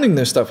declining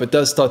their stuff, it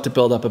does start to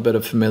build up a bit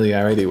of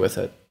familiarity with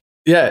it.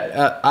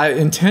 Yeah, I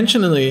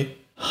intentionally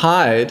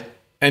hide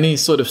any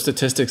sort of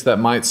statistics that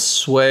might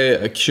sway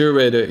a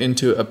curator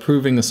into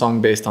approving a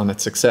song based on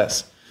its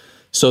success.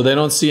 So they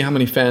don't see how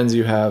many fans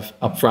you have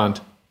up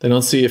front. They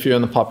don't see if you're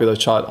on the popular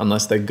chart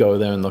unless they go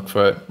there and look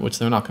for it, which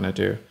they're not going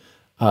to do.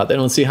 They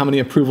don't see how many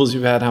approvals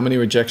you've had, how many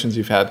rejections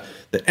you've had.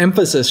 The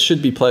emphasis should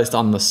be placed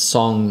on the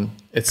song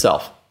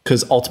itself,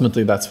 because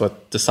ultimately that's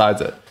what decides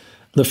it.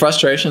 The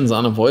frustration is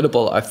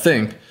unavoidable, I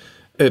think.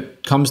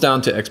 It comes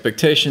down to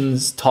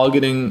expectations,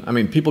 targeting. I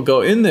mean, people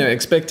go in there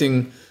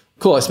expecting,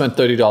 cool, I spent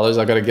 $30,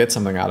 I got to get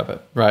something out of it,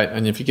 right?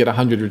 And if you get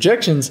 100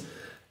 rejections,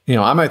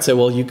 I might say,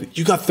 well,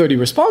 you got 30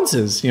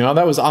 responses.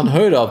 That was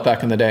unheard of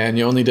back in the day, and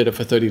you only did it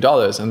for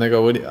 $30. And they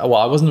go, well,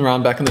 I wasn't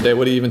around back in the day.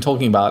 What are you even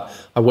talking about?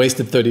 I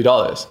wasted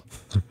 $30.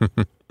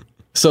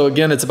 So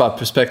again, it's about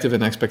perspective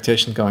and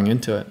expectation going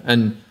into it.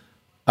 And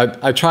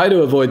I try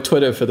to avoid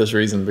Twitter for this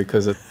reason,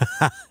 because it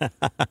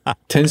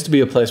tends to be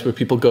a place where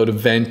people go to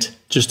vent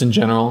just in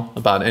general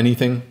about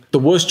anything. The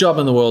worst job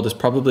in the world is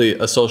probably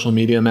a social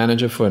media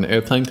manager for an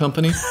airplane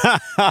company.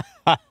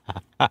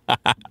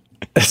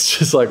 It's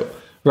just like...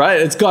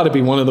 Right? It's got to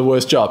be one of the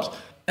worst jobs.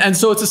 And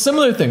so it's a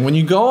similar thing. When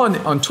you go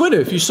on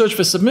Twitter, if you search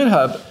for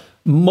SubmitHub,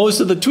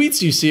 most of the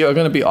tweets you see are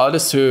going to be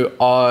artists who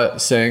are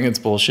saying it's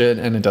bullshit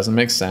and it doesn't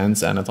make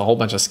sense and it's a whole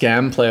bunch of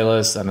scam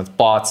playlists and it's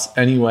bots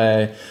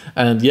anyway.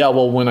 And yeah,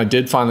 well, when I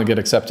did finally get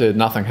accepted,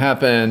 nothing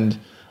happened.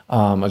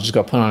 I just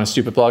got put on a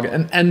stupid blog.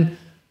 And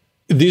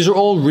these are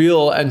all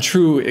real and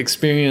true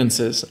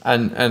experiences.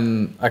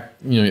 And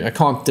I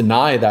can't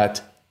deny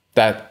that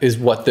is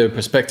what their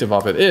perspective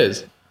of it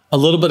is. A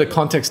little bit of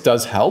context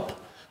does help.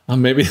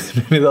 Maybe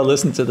they'll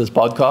listen to this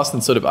podcast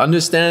and sort of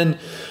understand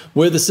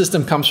where the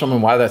system comes from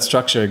and why that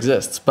structure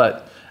exists.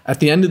 But at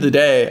the end of the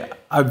day,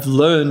 I've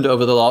learned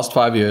over the last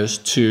 5 years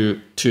to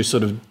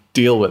sort of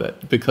deal with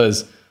it,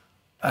 because,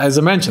 as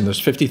I mentioned, there's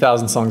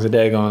 50,000 songs a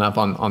day going up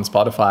on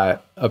Spotify.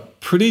 A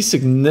pretty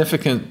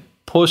significant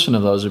portion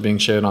of those are being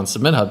shared on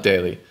SubmitHub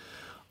daily.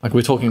 Like,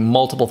 we're talking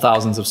multiple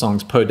thousands of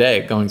songs per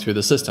day going through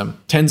the system,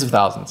 tens of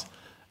thousands.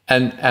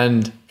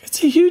 And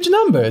it's a huge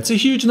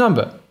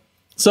number.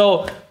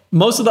 So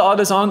most of the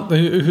artists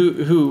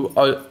who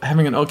are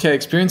having an okay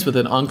experience with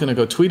it aren't going to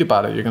go tweet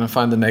about it. You're going to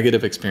find the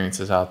negative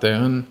experiences out there.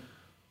 And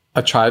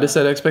I try to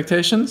set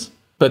expectations,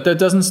 but that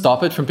doesn't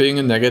stop it from being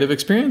a negative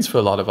experience for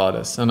a lot of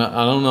artists. And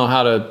I don't know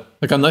how to,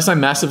 unless I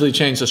massively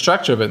change the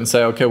structure of it and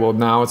say, okay, well,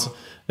 now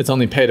it's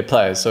only pay to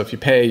play. So if you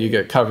pay, you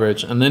get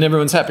coverage. And then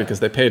everyone's happy because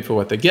they paid for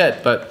what they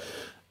get. But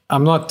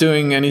I'm not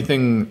doing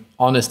anything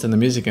honest in the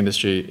music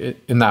industry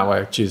in that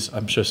way. Geez,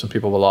 I'm sure some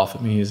people will laugh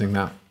at me using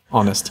that,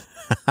 honest.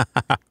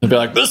 They'll be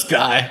like, this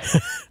guy,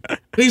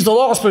 he's the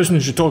last person who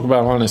should talk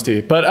about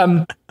honesty.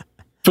 But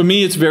for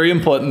me, it's very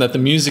important that the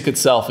music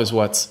itself is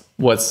what's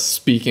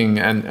speaking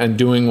and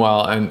doing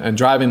well and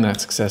driving that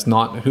success,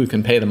 not who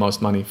can pay the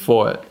most money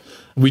for it.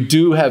 We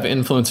do have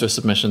influencer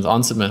submissions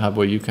on SubmitHub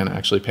where you can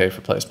actually pay for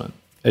placement.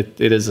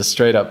 It is a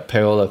straight up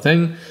payola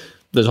thing.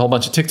 There's a whole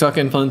bunch of TikTok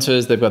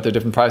influencers. They've got their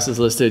different prices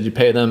listed. You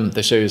pay them,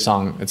 they show you a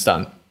song, it's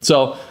done.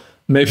 So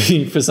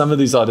maybe for some of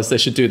these artists, they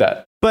should do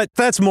that. But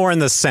that's more in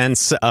the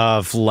sense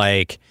of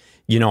like,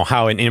 you know,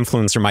 how an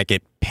influencer might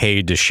get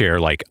paid to share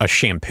like a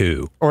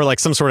shampoo or like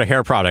some sort of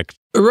hair product.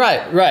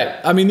 Right.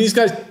 I mean, these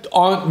guys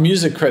aren't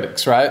music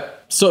critics, right?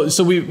 So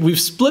we've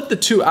split the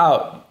two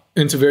out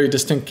into very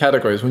distinct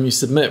categories. When you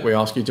submit, we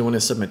ask you, do you want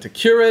to submit to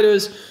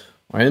curators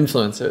or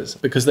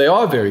influencers? Because they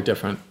are very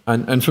different.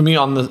 And for me,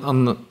 on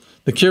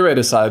the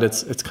curator side,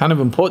 it's kind of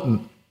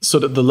important,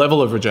 sort of the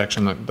level of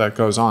rejection that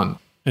goes on.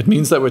 It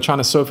means that we're trying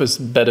to surface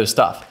better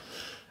stuff.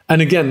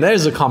 And again,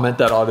 there's a comment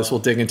that artists will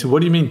dig into. What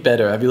do you mean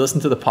better? Have you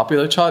listened to the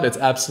popular chart? It's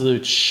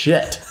absolute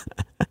shit.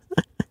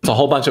 It's a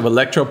whole bunch of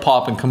electro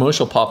pop and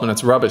commercial pop, and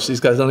it's rubbish.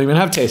 These guys don't even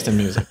have taste in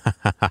music.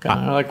 And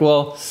I'm like,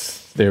 well,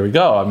 there we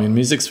go. I mean,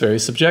 music's very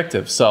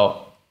subjective.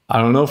 So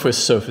I don't know if we're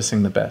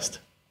surfacing the best.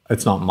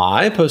 It's not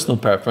my personal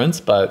preference,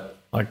 but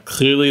like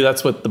clearly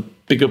that's what the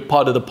bigger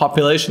part of the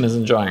population is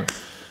enjoying.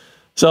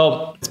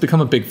 So it's become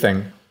a big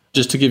thing.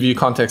 Just to give you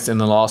context, in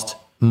the last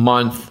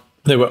month,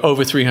 there were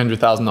over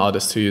 300,000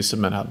 artists who use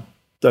SubmitHub.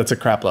 That's a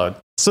crap load.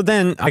 So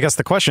then I guess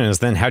the question is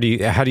then how do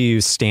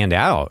you stand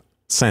out,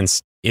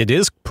 since it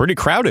is pretty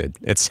crowded,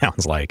 it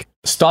sounds like?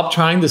 Stop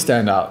trying to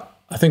stand out.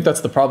 I think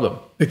that's the problem.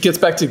 It gets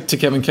back to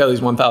Kevin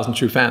Kelly's 1,000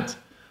 True Fans.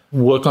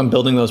 Work on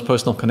building those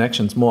personal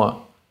connections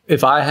more.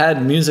 If I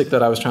had music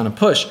that I was trying to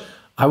push,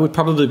 I would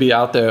probably be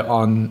out there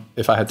on,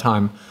 if I had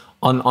time,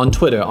 on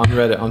Twitter, on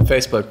Reddit, on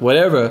Facebook,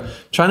 whatever,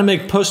 trying to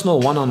make personal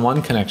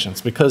one-on-one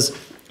connections. Because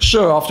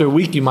sure, after a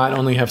week, you might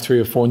only have 3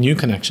 or 4 new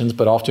connections,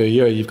 but after a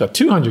year, you've got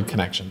 200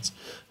 connections.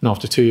 And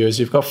after 2 years,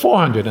 you've got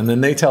 400. And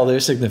then they tell their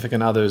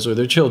significant others or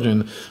their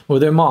children or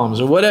their moms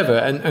or whatever.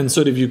 And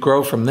sort of you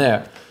grow from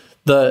there.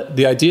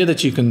 The idea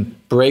that you can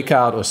break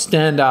out or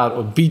stand out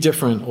or be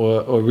different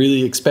or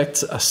really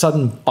expect a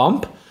sudden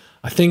bump,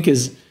 I think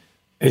is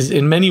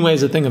in many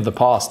ways a thing of the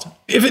past.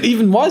 If it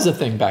even was a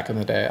thing back in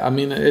the day. I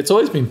mean, it's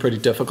always been pretty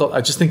difficult. I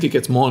just think it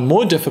gets more and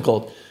more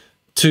difficult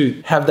to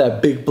have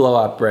that big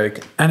blowout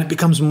break. And it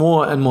becomes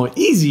more and more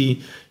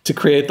easy to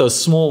create those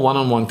small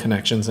one-on-one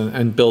connections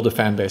and build a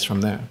fan base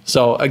from there.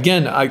 So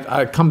again,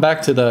 I come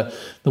back to the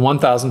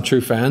 1,000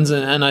 True Fans,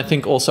 and I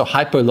think also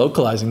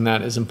hyper-localizing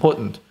that is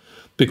important,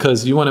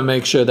 because you want to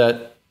make sure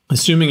that,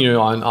 assuming you're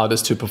an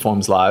artist who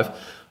performs live,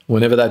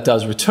 whenever that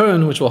does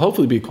return, which will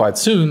hopefully be quite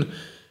soon,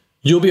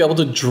 you'll be able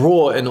to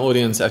draw an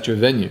audience at your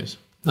venues.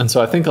 And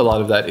so I think a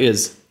lot of that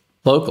is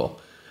local.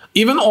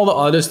 Even all the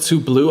artists who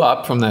blew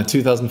up from that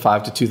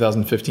 2005 to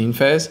 2015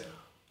 phase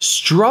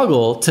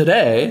struggle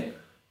today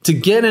to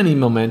get any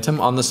momentum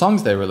on the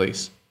songs they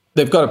release.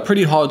 They've got a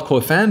pretty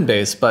hardcore fan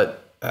base,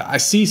 but I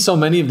see so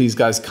many of these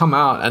guys come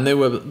out, and they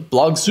were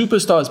blog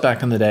superstars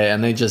back in the day,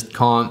 and they just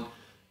can't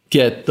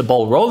get the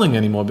ball rolling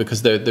anymore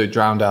because they're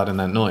drowned out in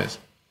that noise.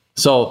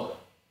 So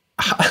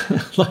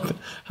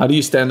how do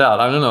you stand out?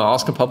 I don't know.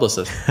 Ask a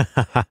publicist.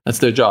 That's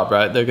their job,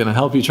 right? They're going to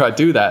help you try to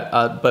do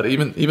that. But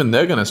even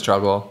they're going to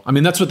struggle. I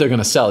mean, that's what they're going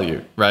to sell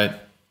you, right?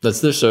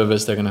 That's their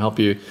service. They're going to help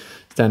you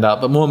stand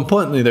out. But more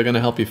importantly, they're going to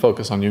help you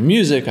focus on your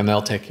music, and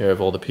they'll take care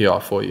of all the PR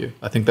for you.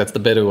 I think that's the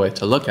better way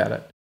to look at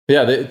it.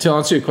 Yeah, to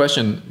answer your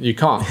question, you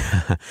can't.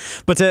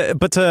 But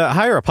to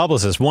hire a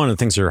publicist, one of the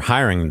things you're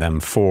hiring them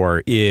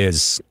for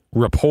is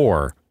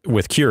rapport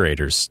with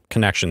curators,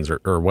 connections,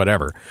 or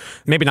whatever.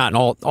 Maybe not in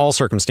all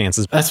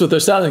circumstances. That's what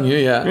they're selling you,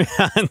 yeah.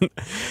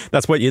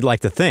 That's what you'd like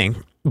to think.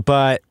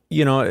 But,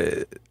 you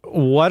know,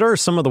 what are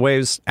some of the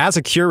ways, as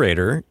a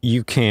curator,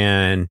 you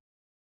can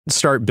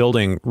start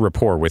building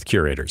rapport with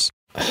curators?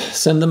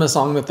 Send them a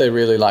song that they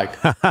really like.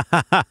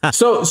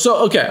 So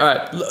okay, all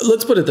right.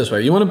 Let's put it this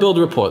way. You want to build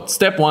a rapport.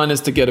 Step 1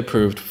 is to get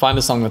approved. Find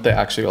a song that they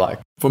actually like.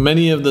 For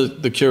many of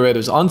the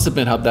curators on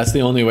SubmitHub, that's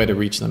the only way to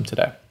reach them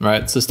today,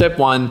 right? So step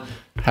 1,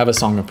 have a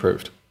song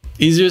approved.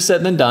 Easier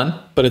said than done,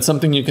 but it's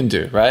something you can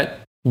do, right?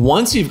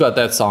 Once you've got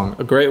that song,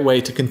 a great way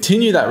to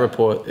continue that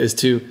rapport is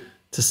to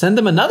send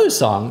them another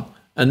song,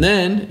 and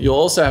then you'll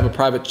also have a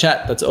private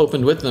chat that's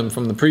opened with them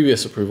from the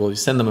previous approval. You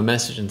send them a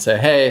message and say,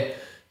 hey,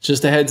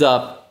 just a heads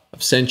up,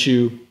 I've sent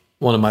you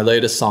one of my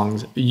latest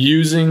songs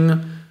using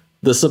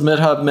the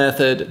SubmitHub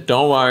method.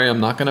 Don't worry, I'm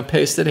not going to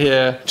paste it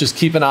here. Just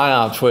keep an eye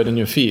out for it in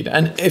your feed.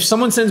 And if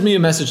someone sends me a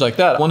message like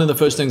that, one of the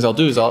first things I'll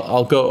do is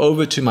I'll go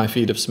over to my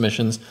feed of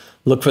submissions,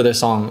 look for their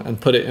song, and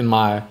put it in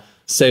my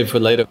save for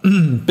later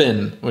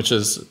bin, which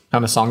is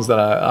kind of songs that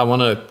I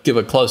want to give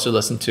a closer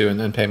listen to and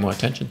then pay more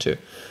attention to.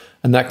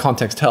 And that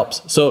context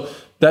helps. So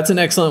that's an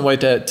excellent way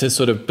to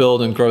sort of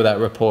build and grow that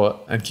rapport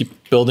and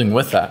keep building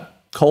with that.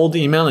 Cold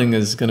emailing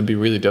is going to be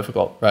really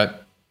difficult, right?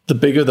 The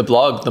bigger the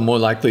blog, the more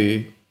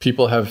likely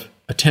people have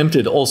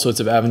attempted all sorts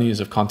of avenues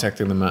of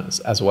contacting them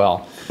as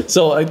well.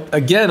 So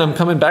again, I'm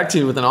coming back to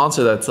you with an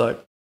answer that's like,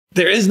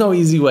 there is no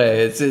easy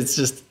way.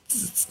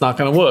 It's not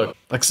going to work.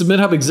 Like,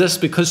 SubmitHub exists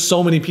because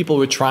so many people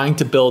were trying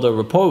to build a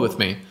rapport with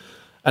me.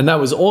 And that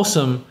was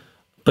awesome.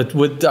 But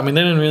they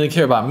didn't really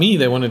care about me.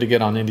 They wanted to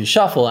get on Indie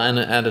Shuffle. And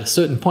at a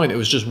certain point, it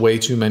was just way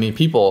too many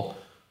people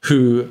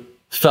who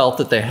felt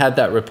that they had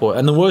that rapport.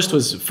 And the worst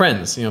was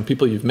friends,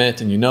 people you've met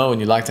and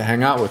and you like to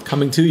hang out with,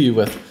 coming to you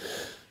with,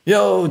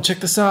 yo, check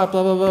this out,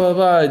 blah, blah, blah, blah,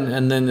 blah.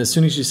 And then as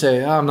soon as you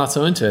say, I'm not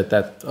so into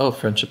it,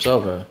 friendship's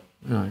over.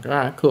 You're like, all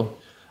right, cool.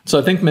 So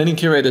I think many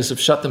curators have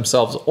shut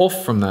themselves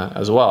off from that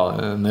as well,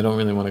 and they don't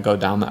really want to go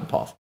down that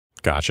path.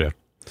 Gotcha.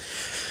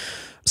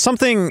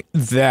 Something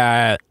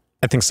that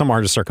I think some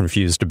artists are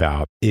confused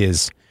about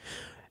is,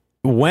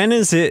 when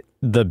is it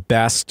the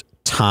best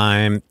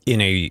time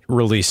in a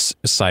release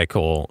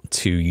cycle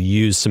to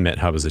use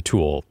SubmitHub as a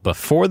tool?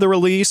 Before the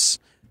release,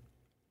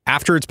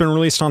 after it's been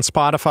released on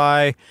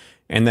Spotify,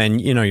 and then,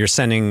 you're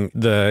sending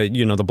the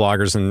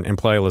bloggers and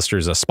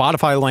playlisters a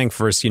Spotify link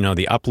versus,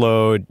 the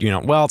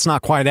upload, well, it's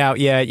not quite out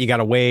yet, you got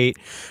to wait.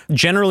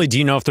 Generally, do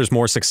you know if there's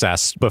more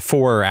success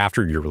before or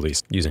after you're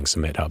released using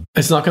SubmitHub?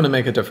 It's not going to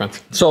make a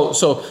difference. So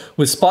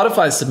with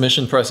Spotify's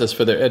submission process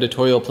for their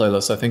editorial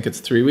playlist, I think it's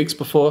 3 weeks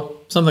before,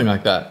 something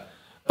like that.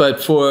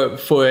 But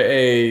for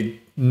a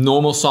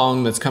normal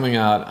song that's coming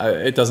out,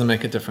 it doesn't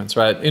make a difference,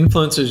 right?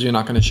 Influencers, you're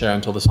not going to share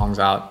until the song's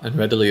out and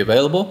readily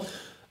available.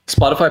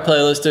 Spotify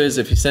playlisters,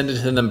 if you send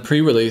it to them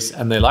pre-release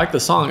and they like the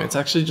song, it's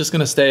actually just going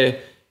to stay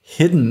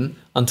hidden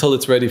until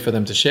it's ready for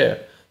them to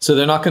share. So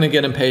they're not going to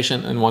get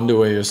impatient and wonder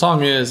where your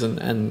song is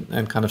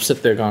and kind of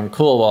sit there going,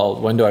 cool, well,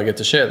 when do I get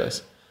to share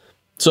this?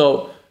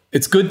 So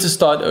it's good to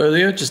start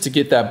earlier just to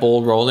get that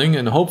ball rolling,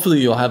 and hopefully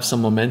you'll have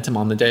some momentum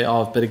on the day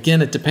of. But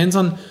again, it depends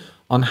on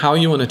how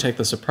you want to take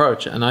this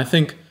approach. And I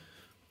think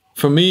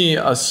for me,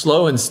 a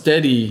slow and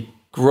steady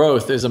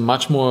growth is a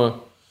much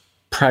more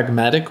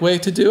pragmatic way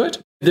to do it.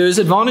 There's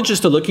advantages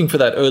to looking for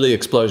that early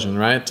explosion,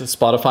 right?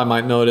 Spotify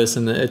might notice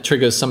and it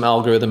triggers some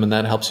algorithm and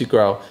that helps you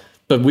grow.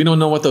 But we don't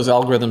know what those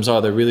algorithms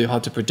are. They're really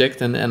hard to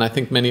predict. And I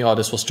think many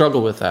artists will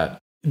struggle with that.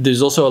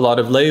 There's also a lot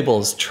of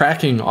labels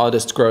tracking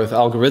artist growth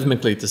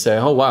algorithmically to say,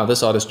 oh, wow,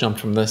 this artist jumped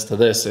from this to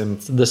this in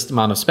this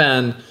amount of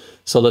span.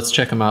 So let's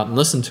check them out and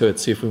listen to it,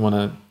 see if we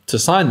want to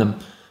sign them.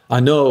 I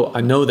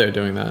know they're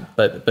doing that.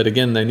 But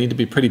again, they need to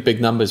be pretty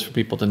big numbers for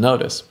people to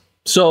notice.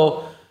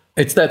 So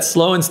it's that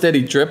slow and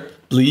steady drip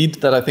bleed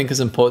that I think is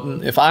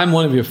important. If I'm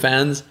one of your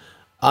fans,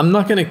 I'm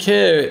not going to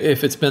care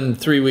if it's been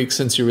 3 weeks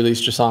since you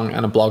released your song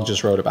and a blog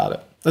just wrote about it.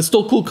 That's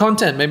still cool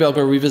content. Maybe I'll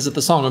go revisit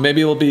the song, or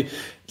maybe it will be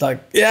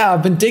like, yeah,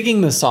 I've been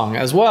digging this song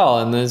as well,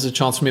 and there's a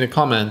chance for me to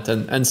comment.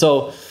 And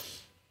so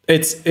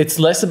it's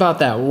less about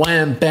that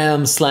wham,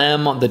 bam,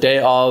 slam on the day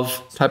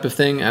of type of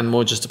thing, and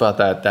more just about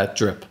that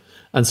drip.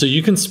 And so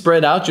you can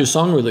spread out your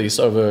song release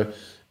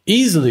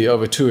easily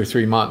over 2 or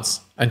 3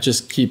 months and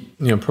just keep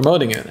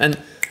promoting it.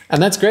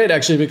 And that's great,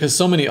 actually, because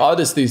so many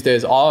artists these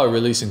days are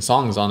releasing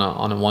songs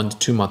on a 1 to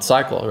 2 month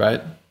cycle,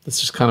 right? That's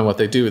just kind of what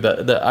they do.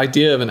 The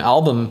idea of an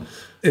album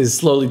is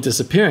slowly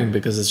disappearing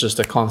because it's just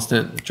a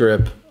constant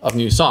drip of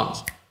new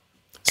songs.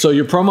 So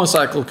your promo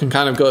cycle can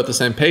kind of go at the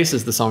same pace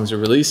as the songs you're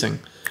releasing.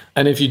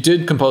 And if you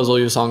did compose all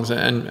your songs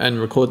and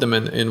record them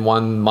in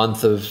 1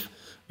 month of,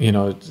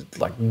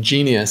 like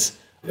genius,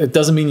 it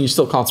doesn't mean you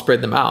still can't spread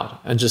them out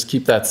and just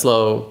keep that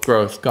slow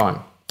growth going.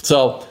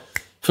 So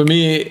for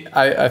me,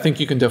 I think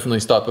you can definitely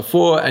start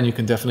before and you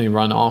can definitely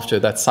run after.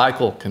 That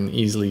cycle can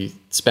easily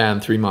span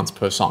 3 months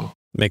per song.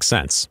 Makes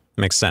sense.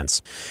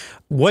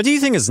 What do you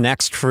think is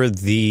next for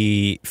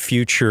the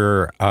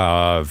future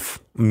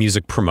of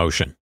music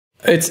promotion?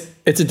 It's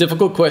a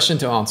difficult question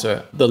to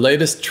answer. The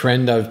latest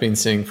trend I've been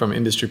seeing from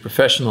industry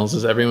professionals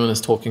is everyone is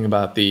talking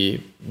about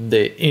the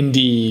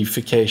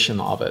indie-fication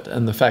of it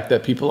and the fact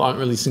that people aren't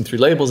releasing through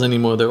labels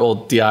anymore. They're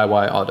all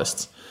DIY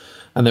artists.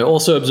 And they're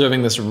also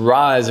observing this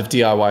rise of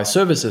DIY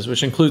services,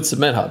 which includes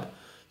SubmitHub.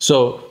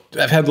 So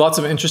I've had lots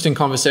of interesting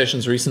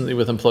conversations recently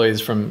with employees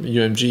from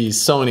UMG,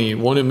 Sony,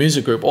 Warner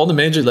Music Group. All the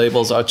major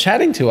labels are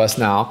chatting to us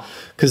now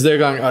because they're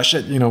going, oh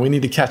shit, we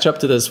need to catch up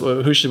to this.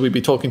 Who should we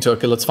be talking to?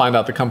 Okay, let's find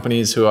out the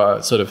companies who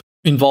are sort of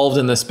involved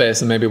in this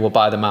space and maybe we'll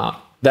buy them out.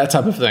 That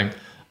type of thing.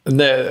 And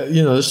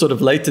they're sort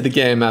of late to the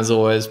game as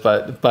always,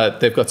 but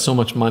they've got so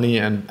much money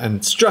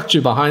and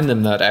structure behind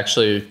them that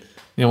actually,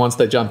 once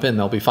they jump in,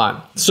 they'll be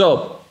fine.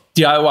 So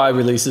DIY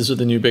releases are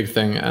the new big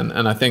thing.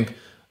 And I think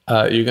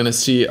you're going to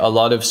see a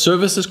lot of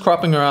services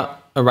cropping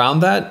around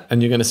that.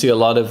 And you're going to see a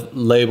lot of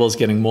labels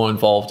getting more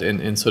involved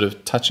in sort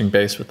of touching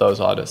base with those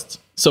artists.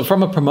 So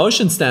from a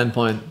promotion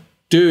standpoint,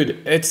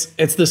 dude, it's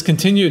this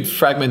continued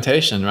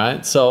fragmentation,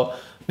 right? So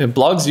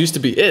blogs used to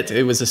be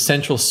it was a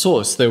central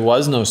source. There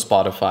was no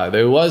Spotify.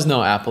 There was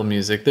no Apple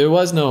Music. There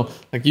was no,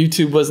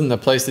 YouTube wasn't the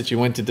place that you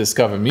went to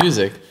discover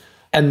music.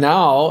 And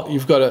now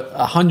you've got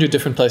 100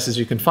 different places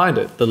you can find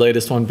it. The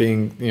latest one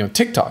being,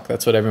 TikTok.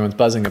 That's what everyone's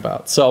buzzing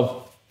about.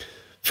 So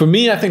for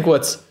me, I think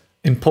what's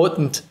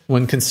important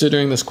when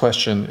considering this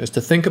question is to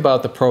think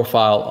about the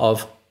profile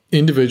of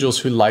individuals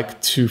who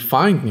like to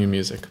find new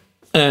music.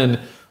 And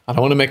I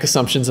don't want to make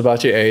assumptions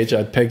about your age.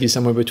 I'd peg you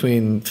somewhere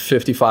between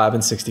 55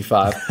 and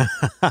 65.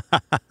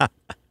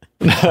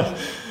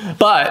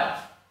 But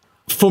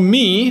for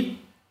me,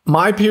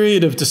 my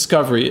period of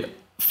discovery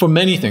for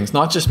many things,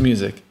 not just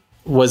music,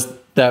 was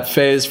that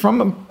phase from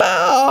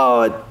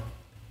about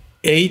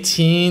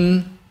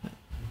 18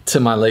 to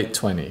my late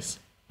 20s.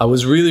 I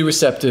was really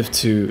receptive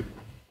to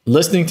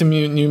listening to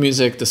new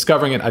music,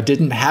 discovering it. I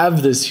didn't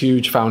have this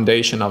huge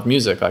foundation of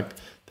music. Like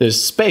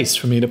there's space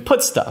for me to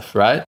put stuff,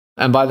 right?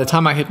 And by the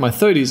time I hit my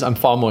 30s, I'm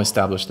far more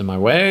established in my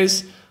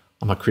ways.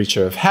 I'm a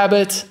creature of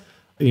habit.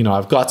 You know,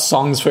 I've got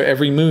songs for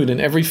every mood and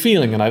every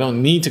feeling, and I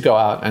don't need to go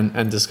out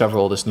and discover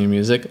all this new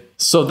music.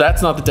 So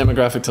that's not the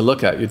demographic to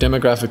look at. Your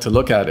demographic to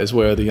look at is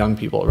where the young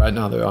people, right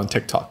now they're on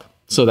TikTok.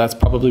 So that's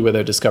probably where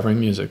they're discovering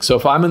music. So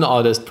if I'm an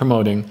artist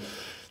promoting,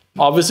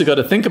 obviously got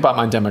to think about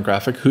my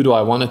demographic. Who do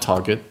I want to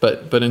target?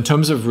 But in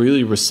terms of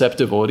really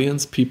receptive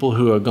audience, people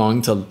who are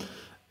going to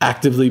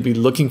actively be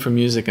looking for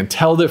music and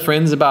tell their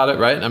friends about it,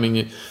 right? I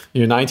mean,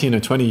 you're 19 or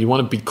 20, you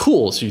want to be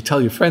cool. So you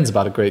tell your friends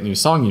about a great new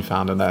song you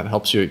found, and that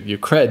helps your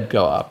cred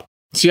go up.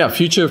 So yeah,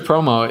 future of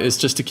promo is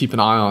just to keep an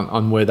eye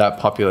on where that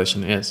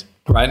population is.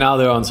 Right now,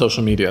 they're on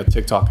social media,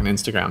 TikTok and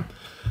Instagram.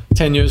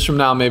 10 years from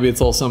now, maybe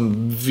it's all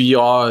some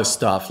VR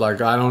stuff.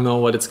 Like, I don't know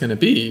what it's going to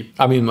be.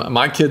 I mean,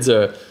 my kids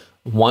are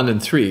 1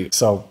 and 3.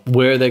 So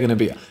where are they going to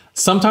be?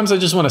 Sometimes I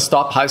just want to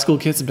stop high school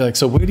kids and be like,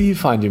 so where do you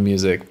find your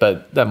music?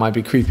 But that might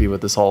be creepy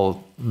with this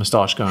whole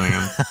mustache going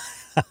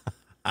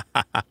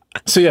on.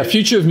 So yeah,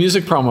 future of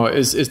music promo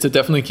is to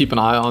definitely keep an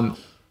eye on,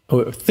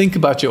 or think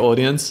about your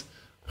audience,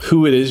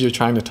 who it is you're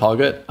trying to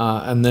target,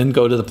 and then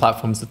go to the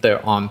platforms that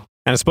they're on.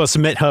 And I suppose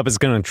SubmitHub is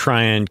going to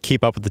try and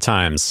keep up with the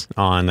times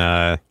on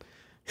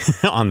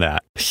on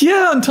that.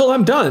 Yeah, until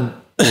I'm done.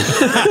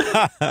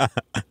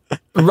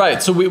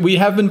 Right. So we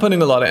have been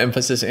putting a lot of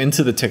emphasis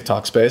into the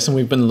TikTok space, and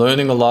we've been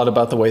learning a lot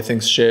about the way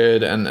things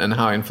shared and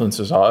how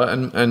influencers are.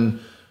 And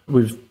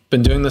we've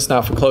been doing this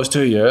now for close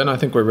to a year, and I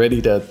think we're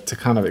ready to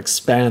kind of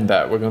expand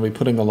that. We're going to be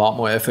putting a lot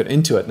more effort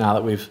into it now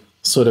that we've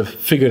sort of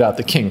figured out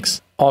the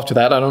kinks. After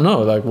that, I don't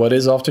know. Like, what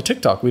is after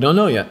TikTok? We don't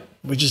know yet.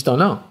 We just don't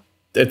know.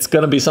 It's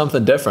going to be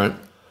something different.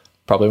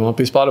 Probably won't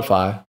be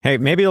Spotify. Hey,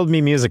 maybe it'll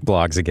be music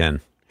blogs again.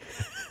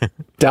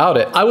 Doubt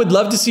it. I would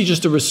love to see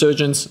just a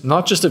resurgence,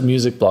 not just of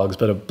music blogs,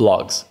 but of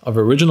blogs, of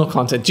original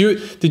content.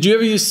 Did you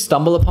ever use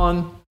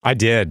StumbleUpon? I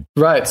did.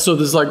 Right. So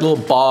there's like a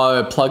little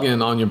bar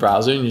plugin on your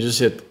browser, and you just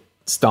hit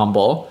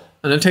Stumble,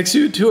 and it takes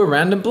you to a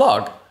random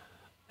blog.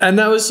 And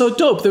that was so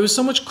dope. There was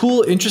so much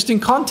cool, interesting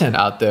content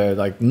out there,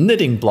 like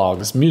knitting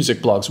blogs, music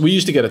blogs. We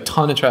used to get a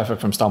ton of traffic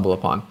from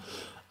StumbleUpon.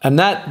 And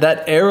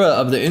that era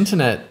of the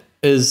internet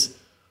is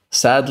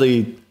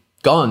sadly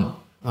gone.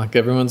 Like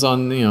everyone's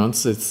on, you know,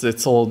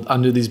 it's all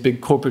under these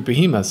big corporate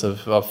behemoths of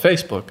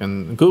Facebook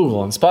and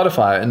Google and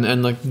Spotify,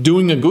 and like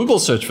doing a Google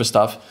search for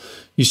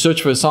stuff. You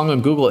search for a song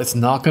on Google, it's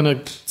not going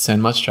to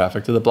send much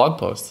traffic to the blog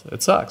post.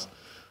 It sucks.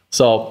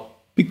 So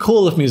be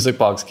cool if music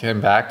blogs came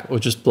back, or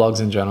just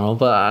blogs in general.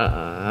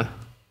 But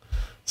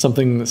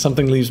something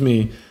leaves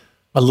me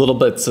a little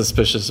bit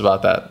suspicious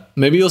about that.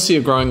 Maybe you'll see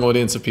a growing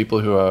audience of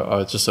people who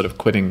are just sort of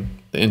quitting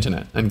the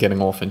internet and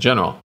getting off in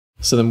general.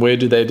 So then where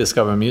do they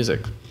discover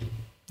music?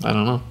 I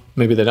don't know.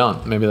 Maybe they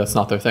don't. Maybe that's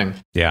not their thing.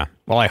 Yeah.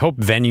 Well, I hope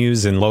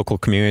venues and local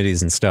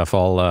communities and stuff,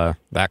 all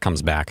that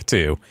comes back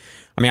too.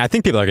 I mean, I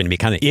think people are going to be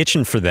kind of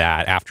itching for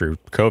that after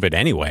COVID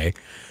anyway.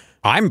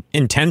 I'm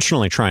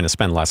intentionally trying to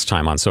spend less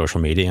time on social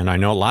media, and I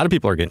know a lot of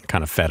people are getting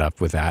kind of fed up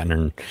with that.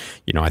 And,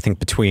 you know, I think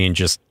between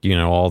just, you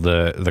know, all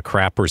the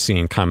crap we're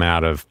seeing come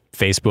out of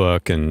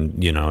Facebook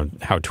and, you know,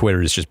 how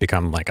Twitter has just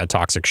become like a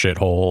toxic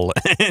shithole.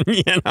 And,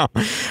 you know,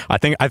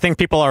 I think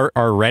people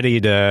are ready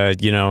to,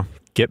 you know,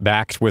 get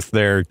back with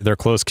their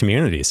close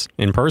communities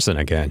in person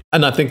again.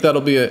 And I think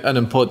that'll be an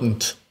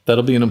important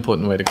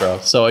way to grow.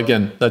 So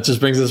again, that just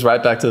brings us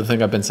right back to the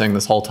thing I've been saying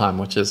this whole time,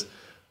 which is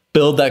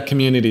build that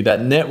community,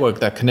 that network,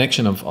 that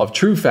connection of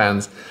true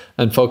fans,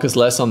 and focus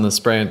less on the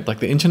sprint. Like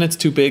the internet's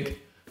too big.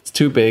 It's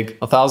too big.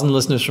 1,000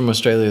 listeners from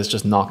Australia is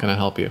just not going to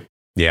help you.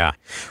 Yeah.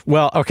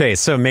 Well, okay.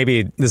 So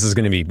maybe this is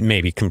going to be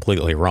maybe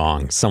completely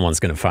wrong. Someone's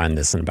going to find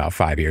this in about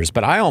 5 years,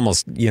 but I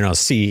almost, you know,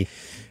 see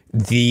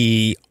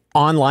the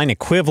online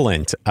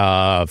equivalent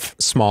of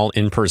small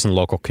in-person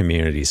local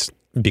communities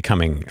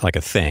becoming like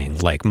a thing,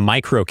 like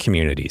micro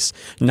communities,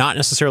 not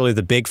necessarily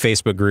the big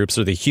Facebook groups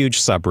or the huge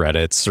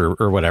subreddits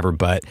or whatever,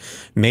 but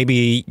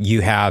maybe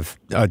you have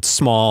a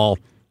small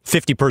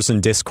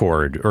 50-person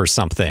Discord or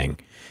something.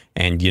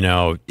 And, you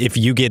know, if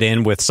you get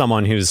in with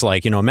someone who's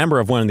like, you know, a member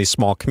of one of these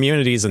small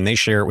communities and they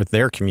share it with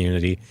their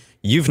community,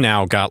 you've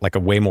now got like a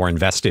way more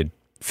invested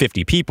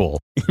 50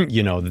 people,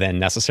 you know, than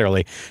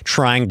necessarily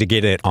trying to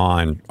get it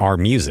on our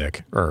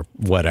music or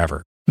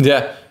whatever.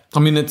 Yeah. I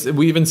mean,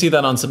 we even see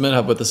that on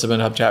SubmitHub with the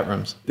SubmitHub chat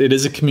rooms. It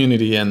is a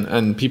community,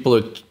 and people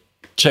are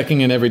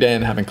checking in every day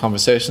and having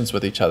conversations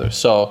with each other.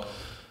 So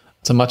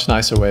it's a much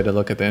nicer way to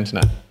look at the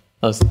internet.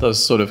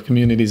 Those sort of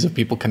communities of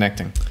people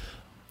connecting.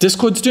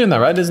 Discord's doing that,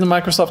 right? Isn't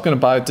Microsoft going to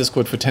buy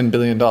Discord for $10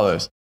 billion?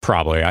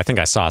 Probably. I think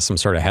I saw some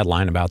sort of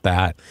headline about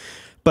that.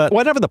 But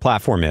whatever the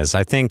platform is,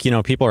 I think, you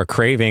know, people are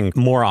craving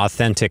more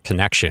authentic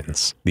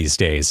connections these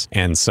days.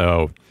 And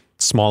so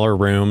smaller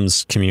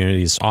rooms,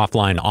 communities,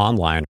 offline,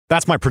 online.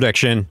 That's my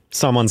prediction.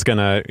 Someone's going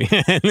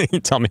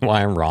to tell me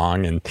why I'm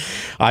wrong, and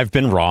I've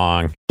been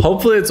wrong.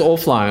 Hopefully it's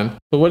offline.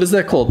 But what is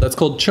that called? That's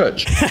called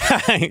church.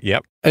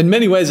 Yep. In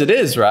many ways it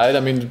is, right? I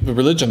mean,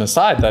 religion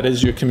aside, that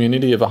is your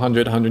community of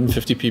 100,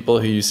 150 people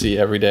who you see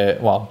every day,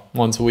 well,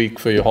 once a week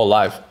for your whole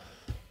life.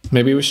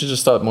 Maybe we should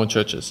just start more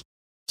churches.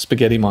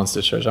 Spaghetti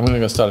Monster Church. I'm going to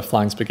go start a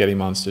Flying Spaghetti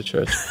Monster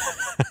Church.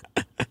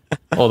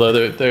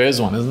 Although there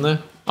is one, isn't there?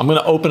 I'm going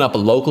to open up a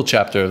local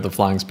chapter of the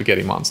Flying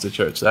Spaghetti Monster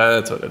Church.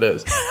 That's what it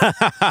is.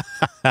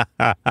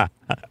 And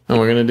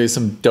we're going to do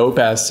some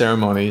dope-ass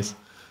ceremonies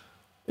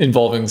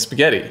involving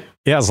spaghetti.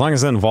 Yeah, as long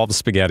as it involves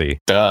spaghetti.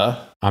 Duh.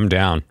 I'm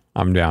down.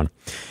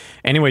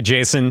 Anyway,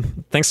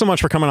 Jason, thanks so much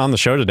for coming on the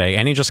show today.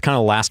 Any just kind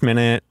of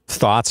last-minute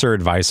thoughts or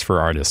advice for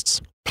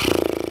artists?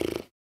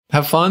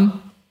 Have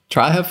fun.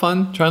 Have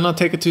fun. Try not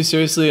to take it too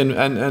seriously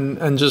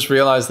and just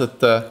realize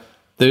that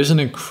there's an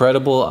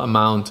incredible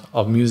amount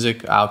of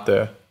music out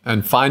there.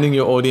 And finding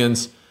your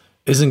audience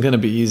isn't going to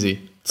be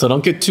easy. So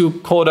don't get too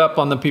caught up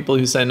on the people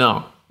who say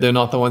no. They're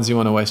not the ones you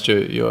want to waste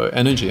your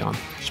energy on.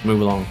 Just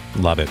move along.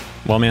 Love it.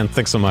 Well, man,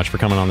 thanks so much for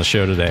coming on the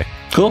show today.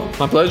 Cool.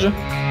 My pleasure.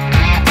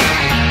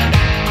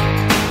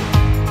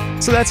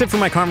 So that's it for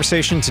my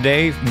conversation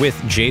today with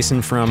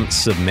Jason from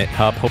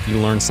SubmitHub. Hope you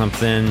learned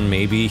something,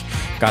 maybe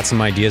got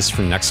some ideas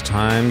for next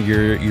time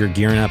you're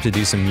gearing up to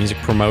do some music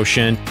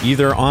promotion,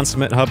 either on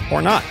SubmitHub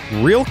or not.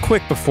 Real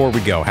quick before we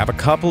go, have a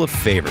couple of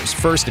favors.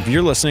 First, if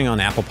you're listening on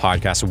Apple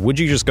Podcasts, would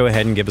you just go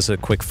ahead and give us a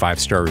quick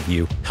 5-star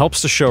review?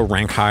 Helps the show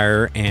rank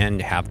higher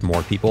and have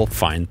more people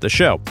find the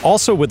show.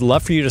 Also, would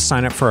love for you to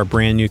sign up for our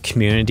brand new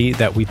community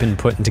that we've been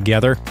putting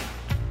together.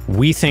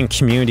 We think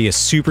community is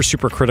super,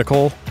 super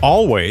critical,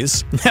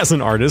 always as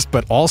an artist,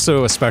 but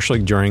also especially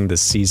during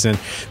this season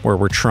where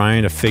we're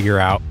trying to figure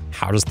out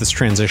how does this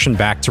transition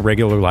back to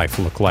regular life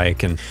look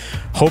like? And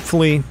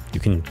hopefully you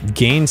can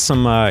gain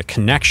some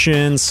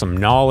connections, some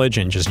knowledge,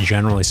 and just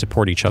generally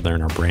support each other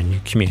in our brand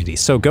new community.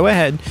 So go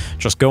ahead,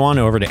 just go on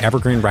over to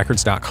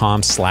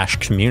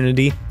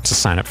evergreenrecords.com/community to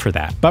sign up for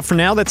that. But for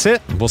now, that's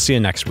it. We'll see you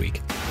next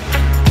week.